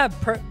already have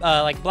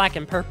like black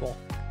and purple,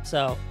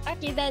 so.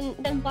 Okay,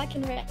 then black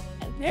and red.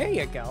 There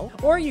you go.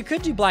 Or you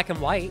could do black and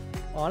white,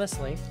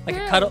 honestly,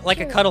 like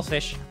a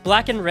cuttlefish.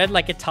 Black and red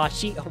like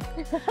Itachi.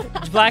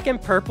 Black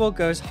and purple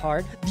goes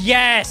hard.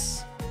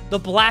 Yes, the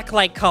black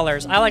light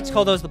colors. I like to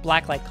call those the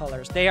black light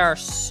colors. They are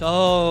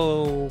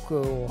so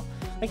cool.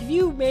 Like if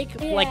you make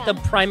like the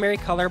primary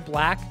color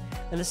black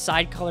and the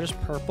side colors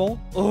purple.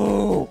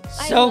 Oh,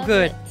 so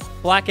good.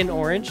 Black and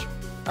orange.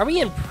 Are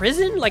we in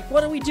prison? Like,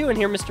 what are we doing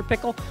here, Mr.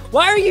 Pickle?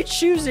 Why are you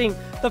choosing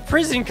the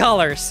prison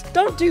colors?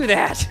 Don't do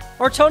that.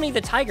 Or Tony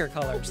the Tiger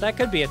colors. That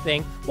could be a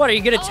thing. What, are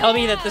you going to tell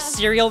me that the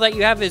cereal that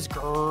you have is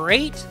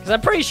great? Because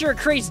I'm pretty sure it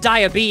creates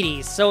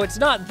diabetes, so it's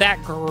not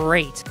that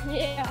great.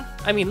 Yeah.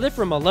 I mean,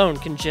 Lifrim alone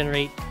can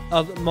generate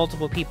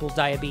multiple people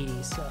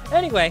diabetes. So.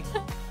 Anyway.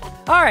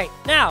 All right,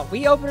 now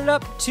we open it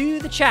up to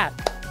the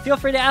chat. Feel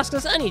free to ask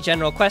us any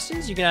general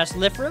questions. You can ask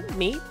Lifrim,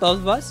 me, both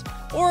of us,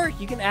 or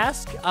you can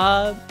ask,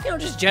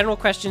 just general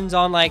questions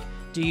on like,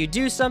 do you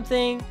do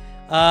something?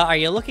 Are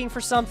you looking for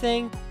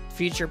something?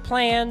 Future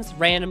plans,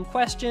 random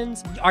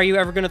questions. Are you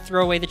ever going to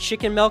throw away the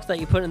chicken milk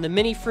that you put in the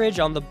mini fridge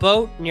on the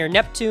boat near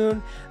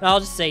Neptune? And I'll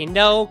just say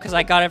no, because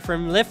I got it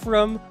from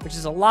Lifrim, which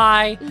is a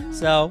lie.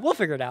 So we'll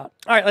figure it out.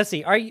 All right, let's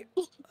see. Are you...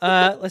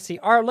 let's see.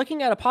 Are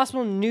looking at a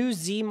possible new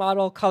Z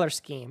model color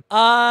scheme?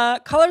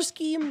 Color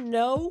scheme,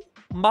 no.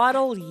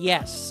 Model,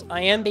 yes.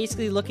 I am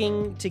basically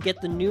looking to get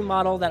the new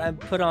model that I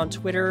put on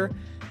Twitter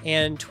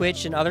and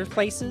Twitch and other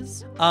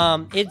places.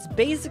 It's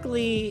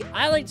basically,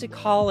 I like to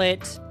call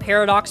it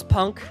Paradox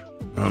Punk.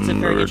 It's a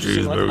very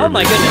interesting one. Oh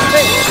my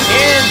goodness.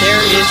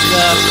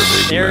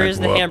 And there is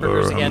the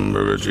hamburgers again.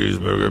 Hamburger,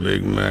 cheeseburger,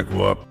 Big Mac,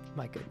 whoop.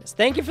 My goodness.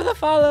 Thank you for the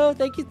follow.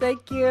 Thank you,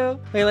 thank you.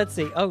 Wait, let's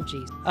see. Oh,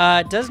 geez.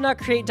 Does not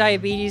create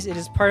diabetes. It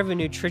is part of a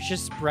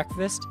nutritious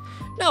breakfast.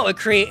 No,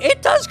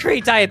 it does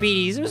create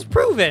diabetes. It was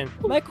proven.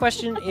 My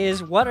question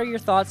is, what are your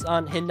thoughts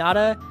on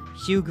Hinata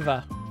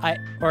Hyuga?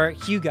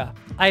 Hyuga.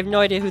 I have no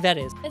idea who that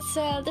is. It's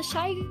the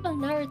shy girl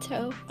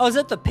Naruto. Oh, is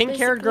that the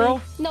pink-haired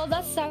girl? No,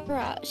 that's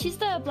Sakura. She's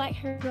the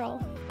black-haired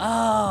girl.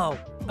 Oh,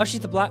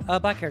 she's the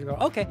black-haired girl.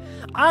 Okay.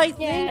 I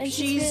think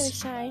she's really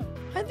shy.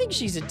 I think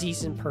she's a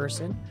decent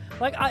person.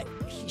 Like,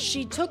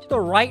 she took the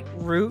right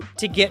route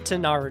to get to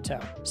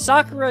Naruto.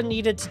 Sakura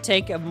needed to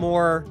take a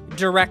more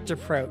direct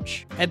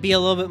approach and be a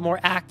little bit more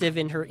active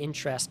in her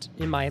interest,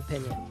 in my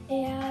opinion.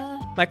 Yeah.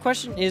 My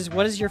question is,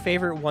 what is your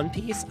favorite One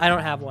Piece? I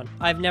don't have one.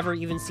 I've never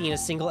even seen a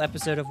single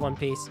episode of One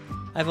Piece.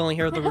 I've only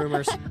heard the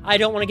rumors. I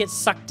don't want to get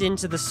sucked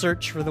into the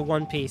search for the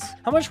One Piece.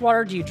 How much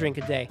water do you drink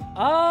a day?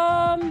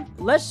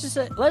 Let's just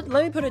let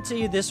me put it to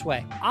you this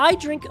way. I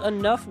drink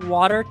enough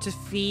water to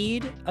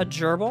feed a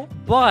gerbil,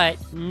 but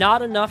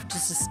not enough to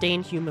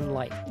sustain human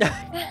life.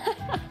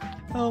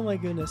 Oh my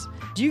goodness.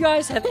 Do you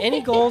guys have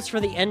any goals for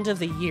the end of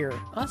the year?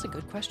 Oh, that's a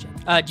good question.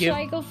 Should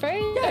I go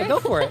first? Yeah,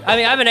 go for it. I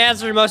mean, I haven't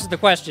answered most of the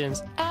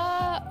questions.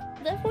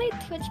 Definitely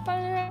Twitch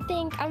partner. I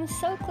think I'm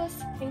so close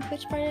to being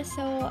Twitch partner,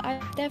 so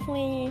I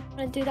definitely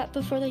want to do that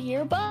before the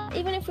year. But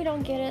even if we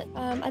don't get it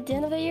at the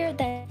end of the year,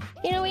 then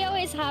we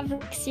always have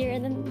next year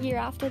and then the year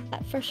after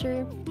that for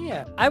sure.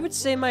 Yeah, I would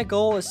say my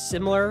goal is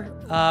similar.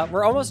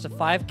 We're almost a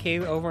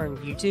 5K over on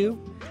YouTube.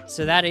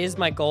 So that is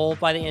my goal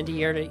by the end of the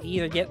year, to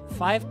either get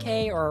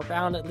 5K or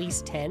around at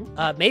least 10.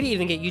 Maybe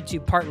even get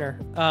YouTube partner.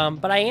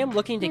 But I am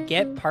looking to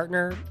get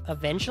partner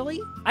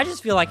eventually. I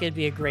just feel like it'd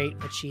be a great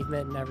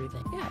achievement and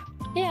everything. Yeah.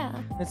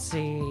 Yeah. Let's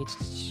see.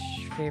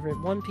 Favorite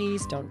One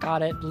Piece. Don't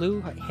got it.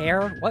 Blue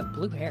hair. What?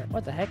 Blue hair?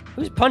 What the heck?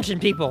 Who's punching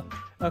people?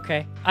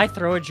 Okay. I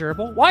throw a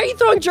gerbil. Why are you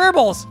throwing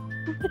gerbils?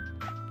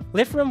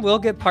 Lifrim will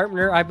get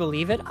partner. I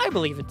believe it. I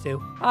believe it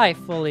too. I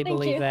fully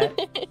believe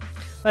that.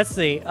 Let's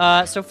see.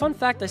 So fun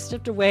fact, I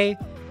stepped away,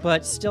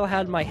 but still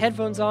had my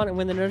headphones on, and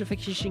when the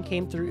notification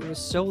came through, it was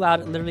so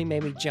loud it literally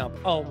made me jump.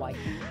 Oh my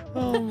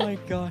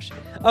gosh.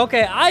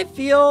 Okay, I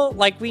feel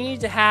like we need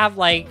to have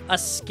like a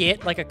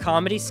skit, like a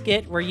comedy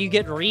skit, where you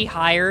get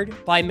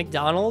rehired by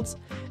McDonald's,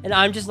 and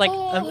I'm just like,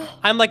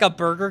 I'm like a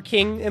Burger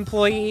King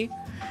employee,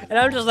 and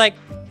I'm just like,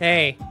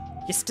 hey,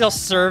 you still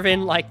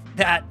serving like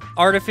that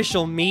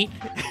artificial meat?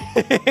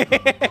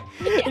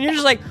 And you're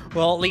just like,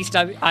 well, at least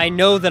I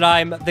know that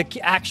I'm the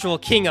actual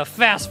king of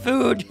fast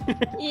food.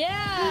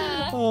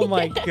 Yeah. Oh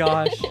my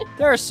gosh.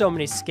 There are so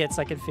many skits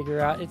I could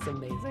figure out. It's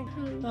amazing.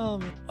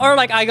 Or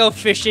like I go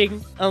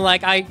fishing and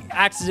like I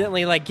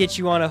accidentally like get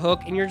you on a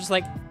hook and you're just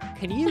like,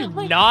 can you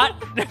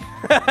not?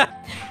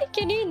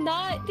 Can you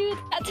not do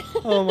that?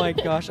 Oh my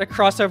gosh, a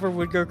crossover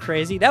would go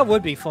crazy. That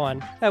would be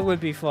fun. That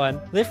would be fun.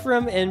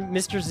 Lifrim and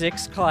Mr.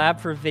 Zix collab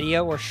for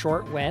video or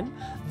short when.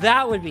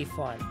 That would be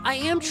fun. I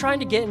am trying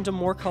to get into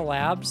more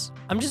collabs.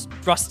 I'm just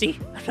rusty.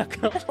 I'm not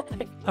gonna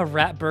lie. A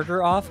rat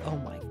burger off? Oh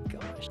my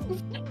gosh.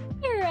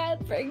 A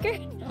rat burger.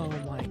 Oh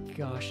my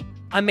gosh.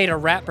 I made a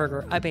rat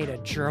burger. I made a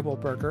gerbil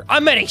burger. I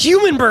made a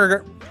human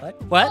burger.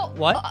 What?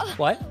 What?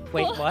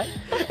 Wait, what?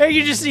 Hey,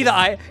 you just see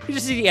the you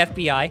just see the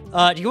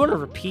FBI. Do you want to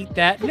repeat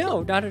that?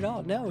 No, not at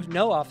all.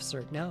 No,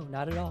 officer. No,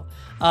 not at all.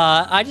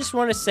 I just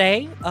want to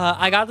say,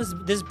 I got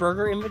this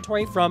burger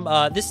inventory from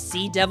this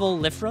sea devil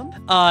Lifrim.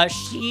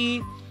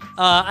 She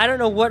I don't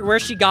know where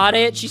she got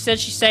it. She said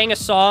she sang a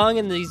song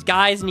and these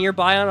guys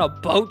nearby on a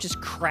boat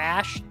just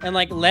crashed and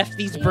like left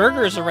these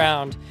burgers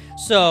around.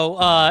 So,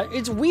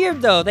 it's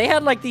weird though. They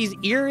had like these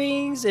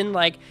earrings and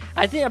like,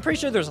 I'm pretty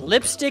sure there's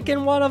lipstick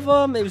in one of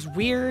them. It was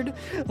weird.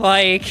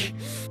 Like,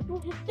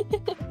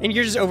 and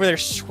you're just over there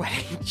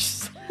sweating.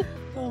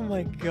 Oh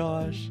my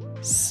gosh.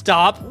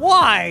 Stop.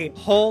 Why?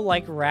 Whole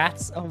like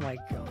rats. Oh my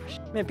gosh.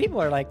 Man,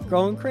 people are like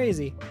going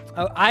crazy.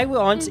 Oh, I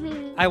want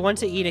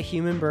to eat a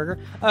human burger.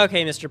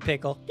 Okay, Mr.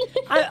 Pickle.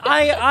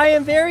 I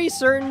am very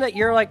certain that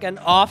you're like an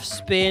off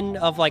spin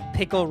of like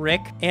Pickle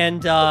Rick,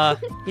 and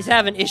he's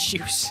having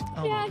issues.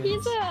 Oh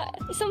yeah,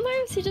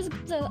 sometimes he just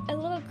goes a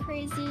little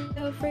crazy.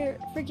 So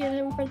forgive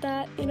him for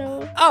that, you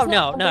know. Oh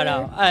no.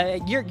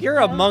 You're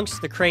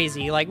amongst the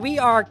crazy. Like we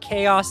are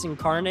chaos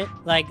incarnate.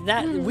 Like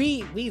that.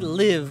 We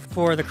live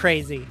for the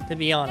crazy, to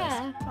be honest.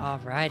 Yeah.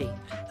 Alrighty.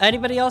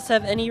 Anybody else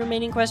have any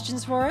remaining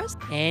questions for us?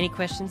 Any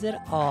questions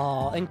at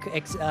all? And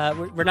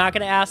we're not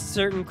going to ask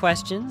certain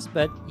questions,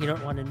 but you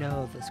don't want to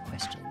know those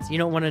questions. You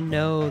don't want to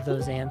know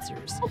those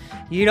answers.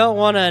 You don't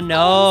want to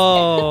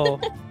know.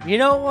 You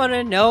don't want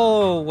to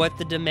know what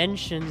the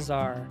dimensions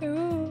are.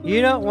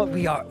 You don't want.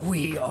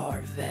 We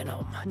are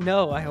Venom.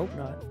 No, I hope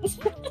not.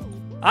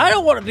 I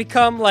don't want to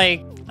become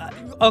like.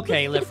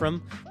 Okay,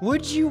 Lifrim.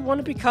 Would you want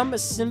to become a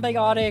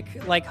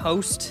symbiotic like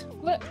host?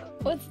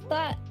 What's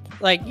that?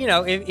 Like, you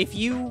know, if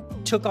you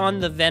took on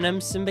the Venom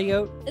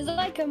symbiote. Is it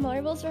like a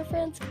Marvel's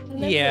reference?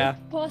 Yeah.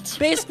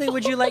 Basically,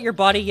 would you let your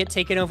body get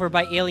taken over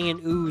by alien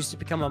ooze to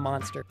become a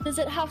monster? Does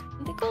it have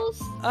tentacles?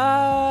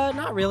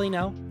 Not really,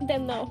 no.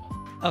 Then no.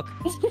 Okay.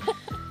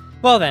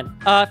 Well then,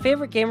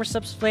 favorite gamer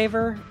subs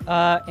flavor,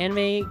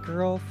 anime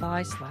girl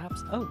thigh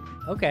slaps. Oh,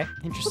 okay,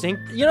 interesting.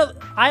 You know,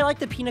 I like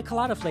the pina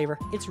colada flavor.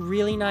 It's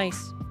really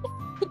nice.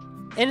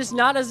 And it's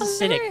not as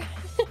acidic.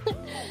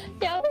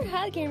 Yeah, I've never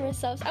had gamer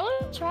subs. I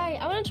want to try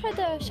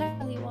the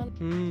Shiley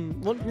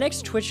one. Well,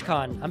 next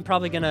TwitchCon, I'm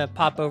probably gonna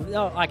pop over.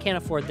 Oh, I can't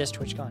afford this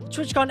TwitchCon.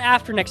 TwitchCon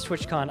after next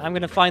TwitchCon, I'm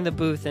gonna find the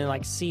booth and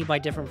like see my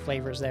different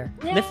flavors there.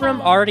 Yeah. Lifrim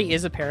already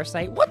is a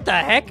parasite. What the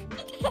heck?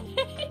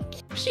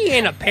 She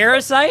ain't a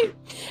parasite.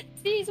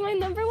 See, he's my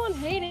 #1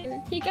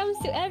 hater. He comes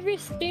to every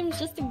stream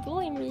just to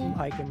bully me.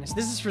 My goodness.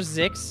 This is for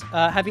Zix.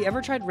 Have you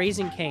ever tried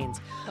Raising Cane's?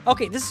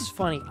 Okay, this is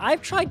funny.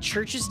 I've tried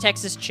Church's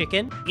Texas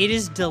Chicken. It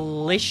is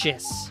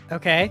delicious,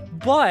 okay?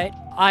 But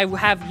I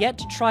have yet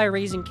to try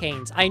Raising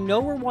Cane's. I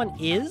know where one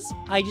is.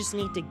 I just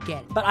need to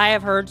get it. But I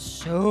have heard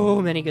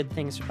so many good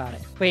things about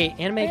it. Wait,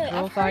 anime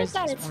girl thighs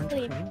that is it's orange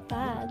really cream?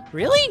 bad.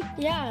 Really?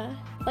 Yeah.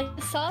 Like,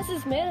 the sauce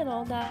is mid and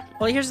all that.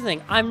 Well, here's the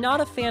thing. I'm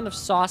not a fan of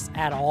sauce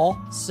at all,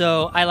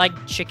 so I like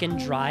chicken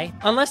dry.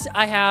 Unless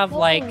I have,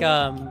 like,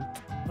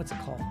 what's it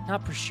called?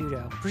 Not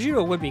prosciutto.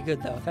 Prosciutto would be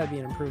good, though. That would be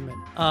an improvement.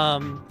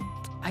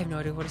 I have no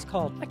idea what it's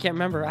called. I can't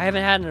remember. I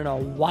haven't had it in a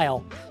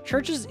while.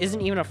 Church's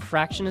isn't even a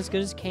fraction as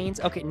good as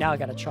Cane's. Okay, now I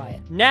gotta try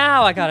it.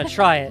 Now I gotta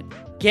try it.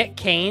 Get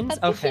Cane's? I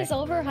think Okay. he's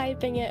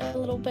overhyping it a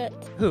little bit.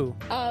 Who?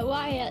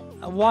 Wyatt.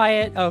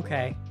 Wyatt,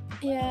 okay.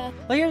 Yeah.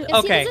 Well, here's,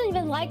 'Cause okay. He doesn't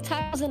even like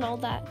titles and all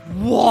that.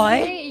 What?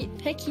 He's very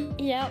picky.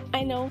 Yeah,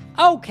 I know.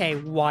 Okay,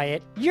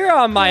 Wyatt, you're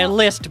on my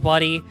list,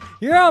 buddy.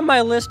 You're on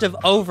my list of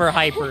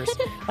overhypers.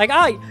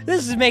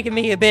 This is making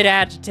me a bit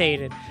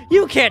agitated.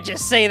 You can't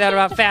just say that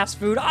about fast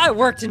food. I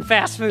worked in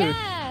fast food.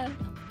 Yeah.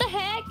 What the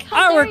heck? How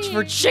I dare worked you?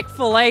 for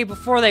Chick-fil-A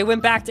before they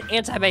went back to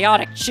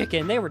antibiotic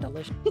chicken. They were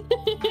delicious.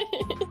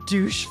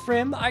 Douche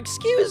Frim,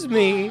 excuse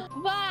me.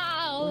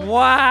 Wow.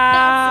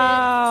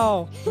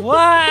 Wow.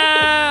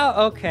 Wow.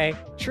 Okay.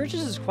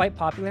 Churches is quite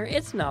popular.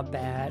 It's not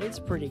bad. It's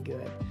pretty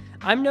good.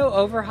 I'm no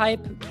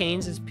overhype.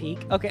 Canes is peak.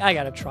 Okay, I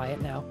gotta try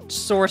it now.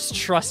 Source,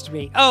 trust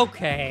me.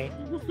 Okay.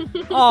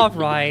 All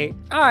right.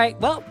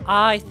 Well,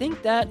 I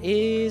think that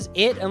is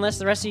it. Unless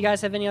the rest of you guys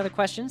have any other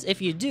questions.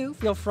 If you do,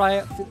 feel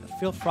free.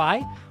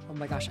 Oh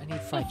my gosh, I need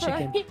fried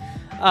chicken.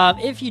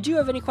 If you do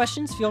have any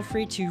questions, feel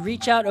free to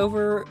reach out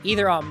over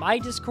either on my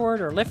Discord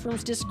or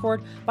Lifrim's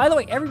Discord. By the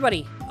way,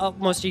 everybody,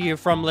 most of you are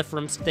from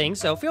Lifrim's thing,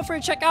 so feel free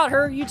to check out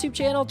her YouTube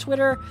channel,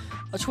 Twitter,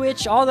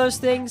 Twitch, all those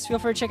things. Feel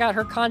free to check out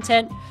her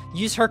content.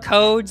 Use her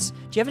codes. Do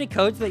you have any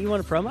codes that you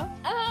want to promo?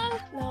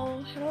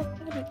 No, I don't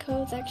have any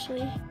codes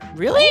actually.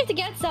 Really? I need to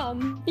get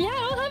some. Yeah,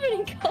 I don't have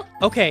any codes.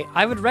 Okay,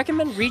 I would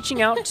recommend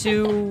reaching out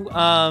to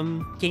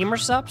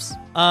GamerSupps.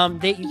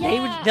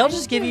 They'll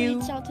just give you.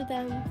 Reach out to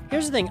them.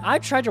 Here's the thing.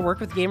 I've tried to work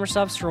with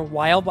GamerSupps for a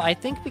while, but I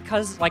think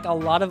because like a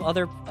lot of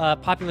other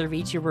popular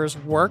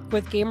VTubers work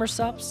with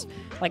GamerSupps,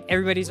 like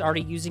everybody's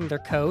already using their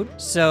code.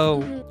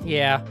 So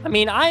yeah, I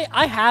mean,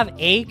 I have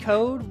a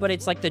code, but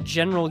it's like the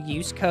general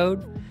use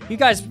code. You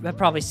guys have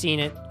probably seen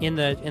it in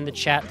the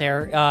chat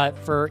there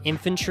for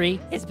infantry.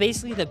 It's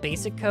basically the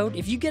basic code.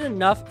 If you get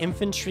enough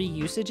infantry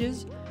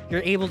usages,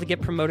 you're able to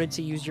get promoted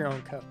to use your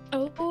own code.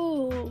 Oh.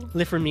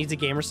 Lifrim needs a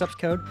GamerSupps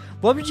code.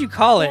 What would you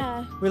call it?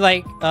 Yeah. We're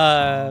like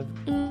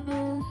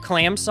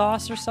clam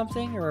sauce or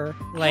something, or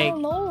like I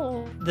don't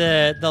know.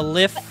 the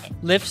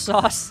lift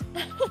sauce.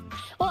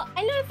 Well,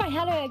 I know if I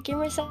had a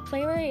GamerSupps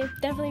flavor, it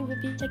definitely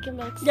would be chicken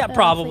milk. Yeah,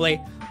 probably.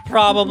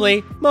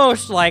 Probably.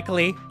 Most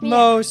likely. Yeah.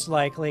 Most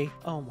likely.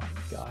 Oh my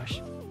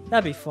gosh.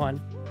 That'd be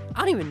fun. I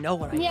don't even know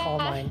what I call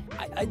mine.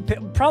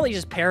 Probably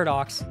just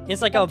Paradox.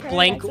 It's like a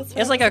blank,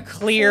 it's like a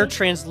clear,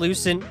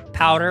 translucent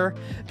powder.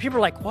 People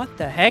are like, what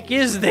the heck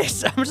is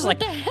this? I'm just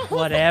like,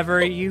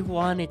 whatever you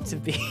want it to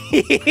be.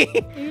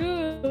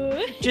 Ew.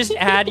 Just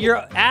add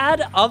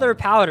other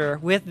powder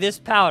with this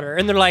powder.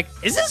 And they're like,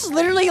 is this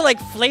literally like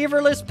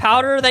flavorless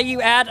powder that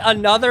you add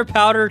another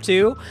powder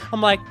to?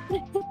 I'm like,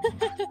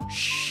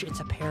 shh, it's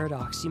a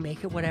Paradox. You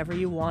make it whatever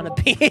you want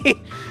to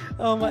be.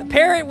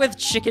 Pair it with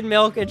chicken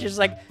milk and just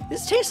like,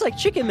 this tastes like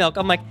chicken milk.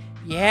 I'm like,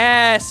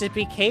 yes, it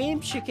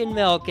became chicken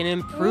milk and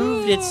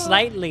improved it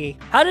slightly.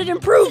 How did it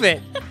improve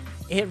it?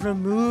 It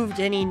removed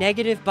any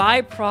negative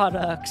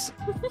byproducts.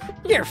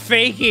 You're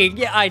faking.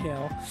 Yeah, I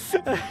know.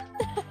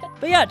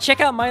 But yeah, check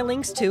out my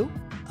links too.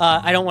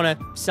 I don't want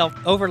to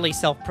overly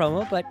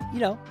self-promo, but you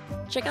know,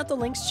 check out the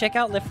links. Check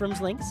out Lifrim's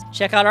links.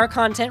 Check out our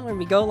content when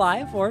we go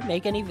live or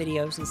make any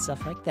videos and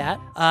stuff like that.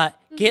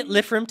 Get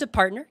Lifrim to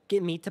partner.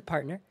 Get me to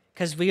partner.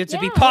 Because we have to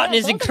be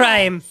partners in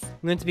crime.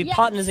 We're going to be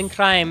partners in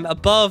crime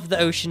above the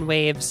ocean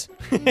waves.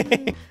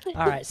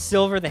 All right,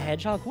 Silver the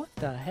Hedgehog. What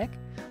the heck?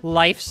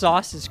 Life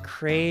Sauce is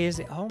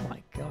crazy. Oh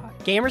my god.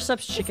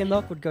 GamerSupps chicken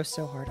milk would go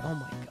so hard. Oh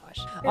my gosh.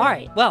 All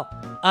right, well,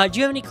 do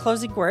you have any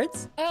closing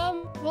words?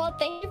 Well,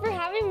 thank you for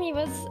having me. It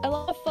was a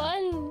lot of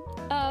fun.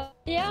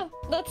 Yeah,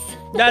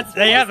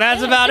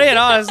 that's about it,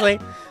 honestly.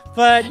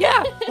 But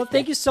yeah, well,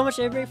 thank you so much,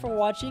 everybody, for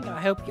watching. I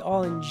hope you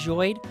all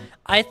enjoyed.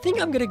 I think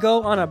I'm going to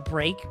go on a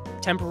break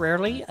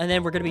temporarily, and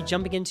then we're going to be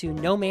jumping into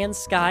No Man's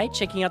Sky,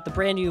 checking out the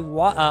brand new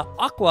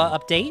Aqua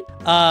update.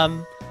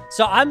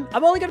 So I'm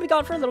only going to be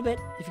gone for a little bit.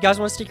 If you guys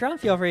want to stick around,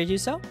 feel free to do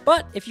so.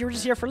 But if you were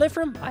just here for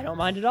Lifrim, I don't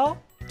mind at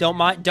all. Don't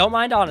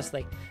mind,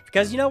 honestly.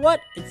 Because you know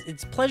what?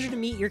 It's a pleasure to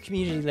meet your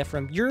community,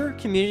 Lifrim. Your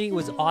community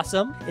was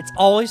awesome. It's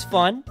always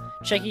fun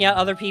checking out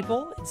other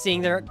people and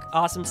seeing their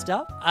awesome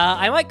stuff.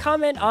 I might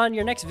comment on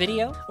your next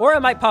video, or I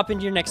might pop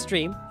into your next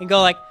stream and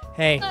go like,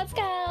 hey, let's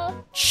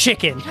go.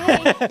 Chicken.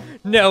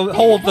 No,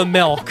 hold the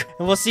milk.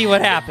 And we'll see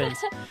what happens.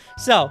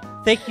 So,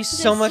 thank you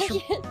so much.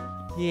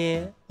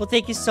 Yeah. Well,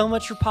 thank you so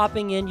much for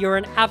popping in. You're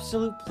an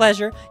absolute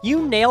pleasure.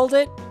 You nailed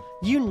it.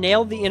 You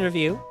nailed the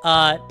interview.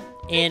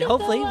 And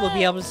hopefully we'll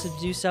be able to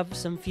do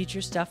some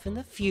future stuff in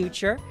the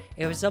future.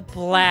 It was a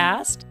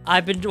blast.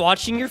 I've been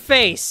watching your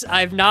face.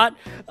 I've not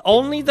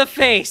only the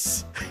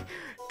face.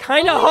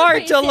 Kind of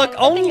hard to look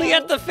only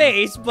at the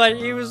face, but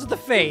it was the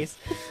face.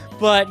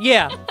 But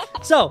yeah.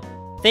 So,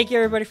 thank you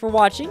everybody for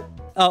watching.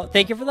 Oh,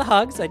 thank you for the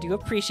hugs. I do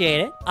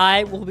appreciate it.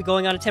 I will be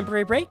going on a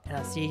temporary break, and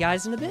I'll see you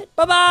guys in a bit.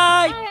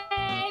 Bye-bye. All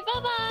right,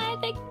 bye-bye.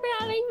 Thank you for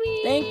having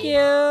me. Thank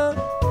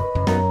you.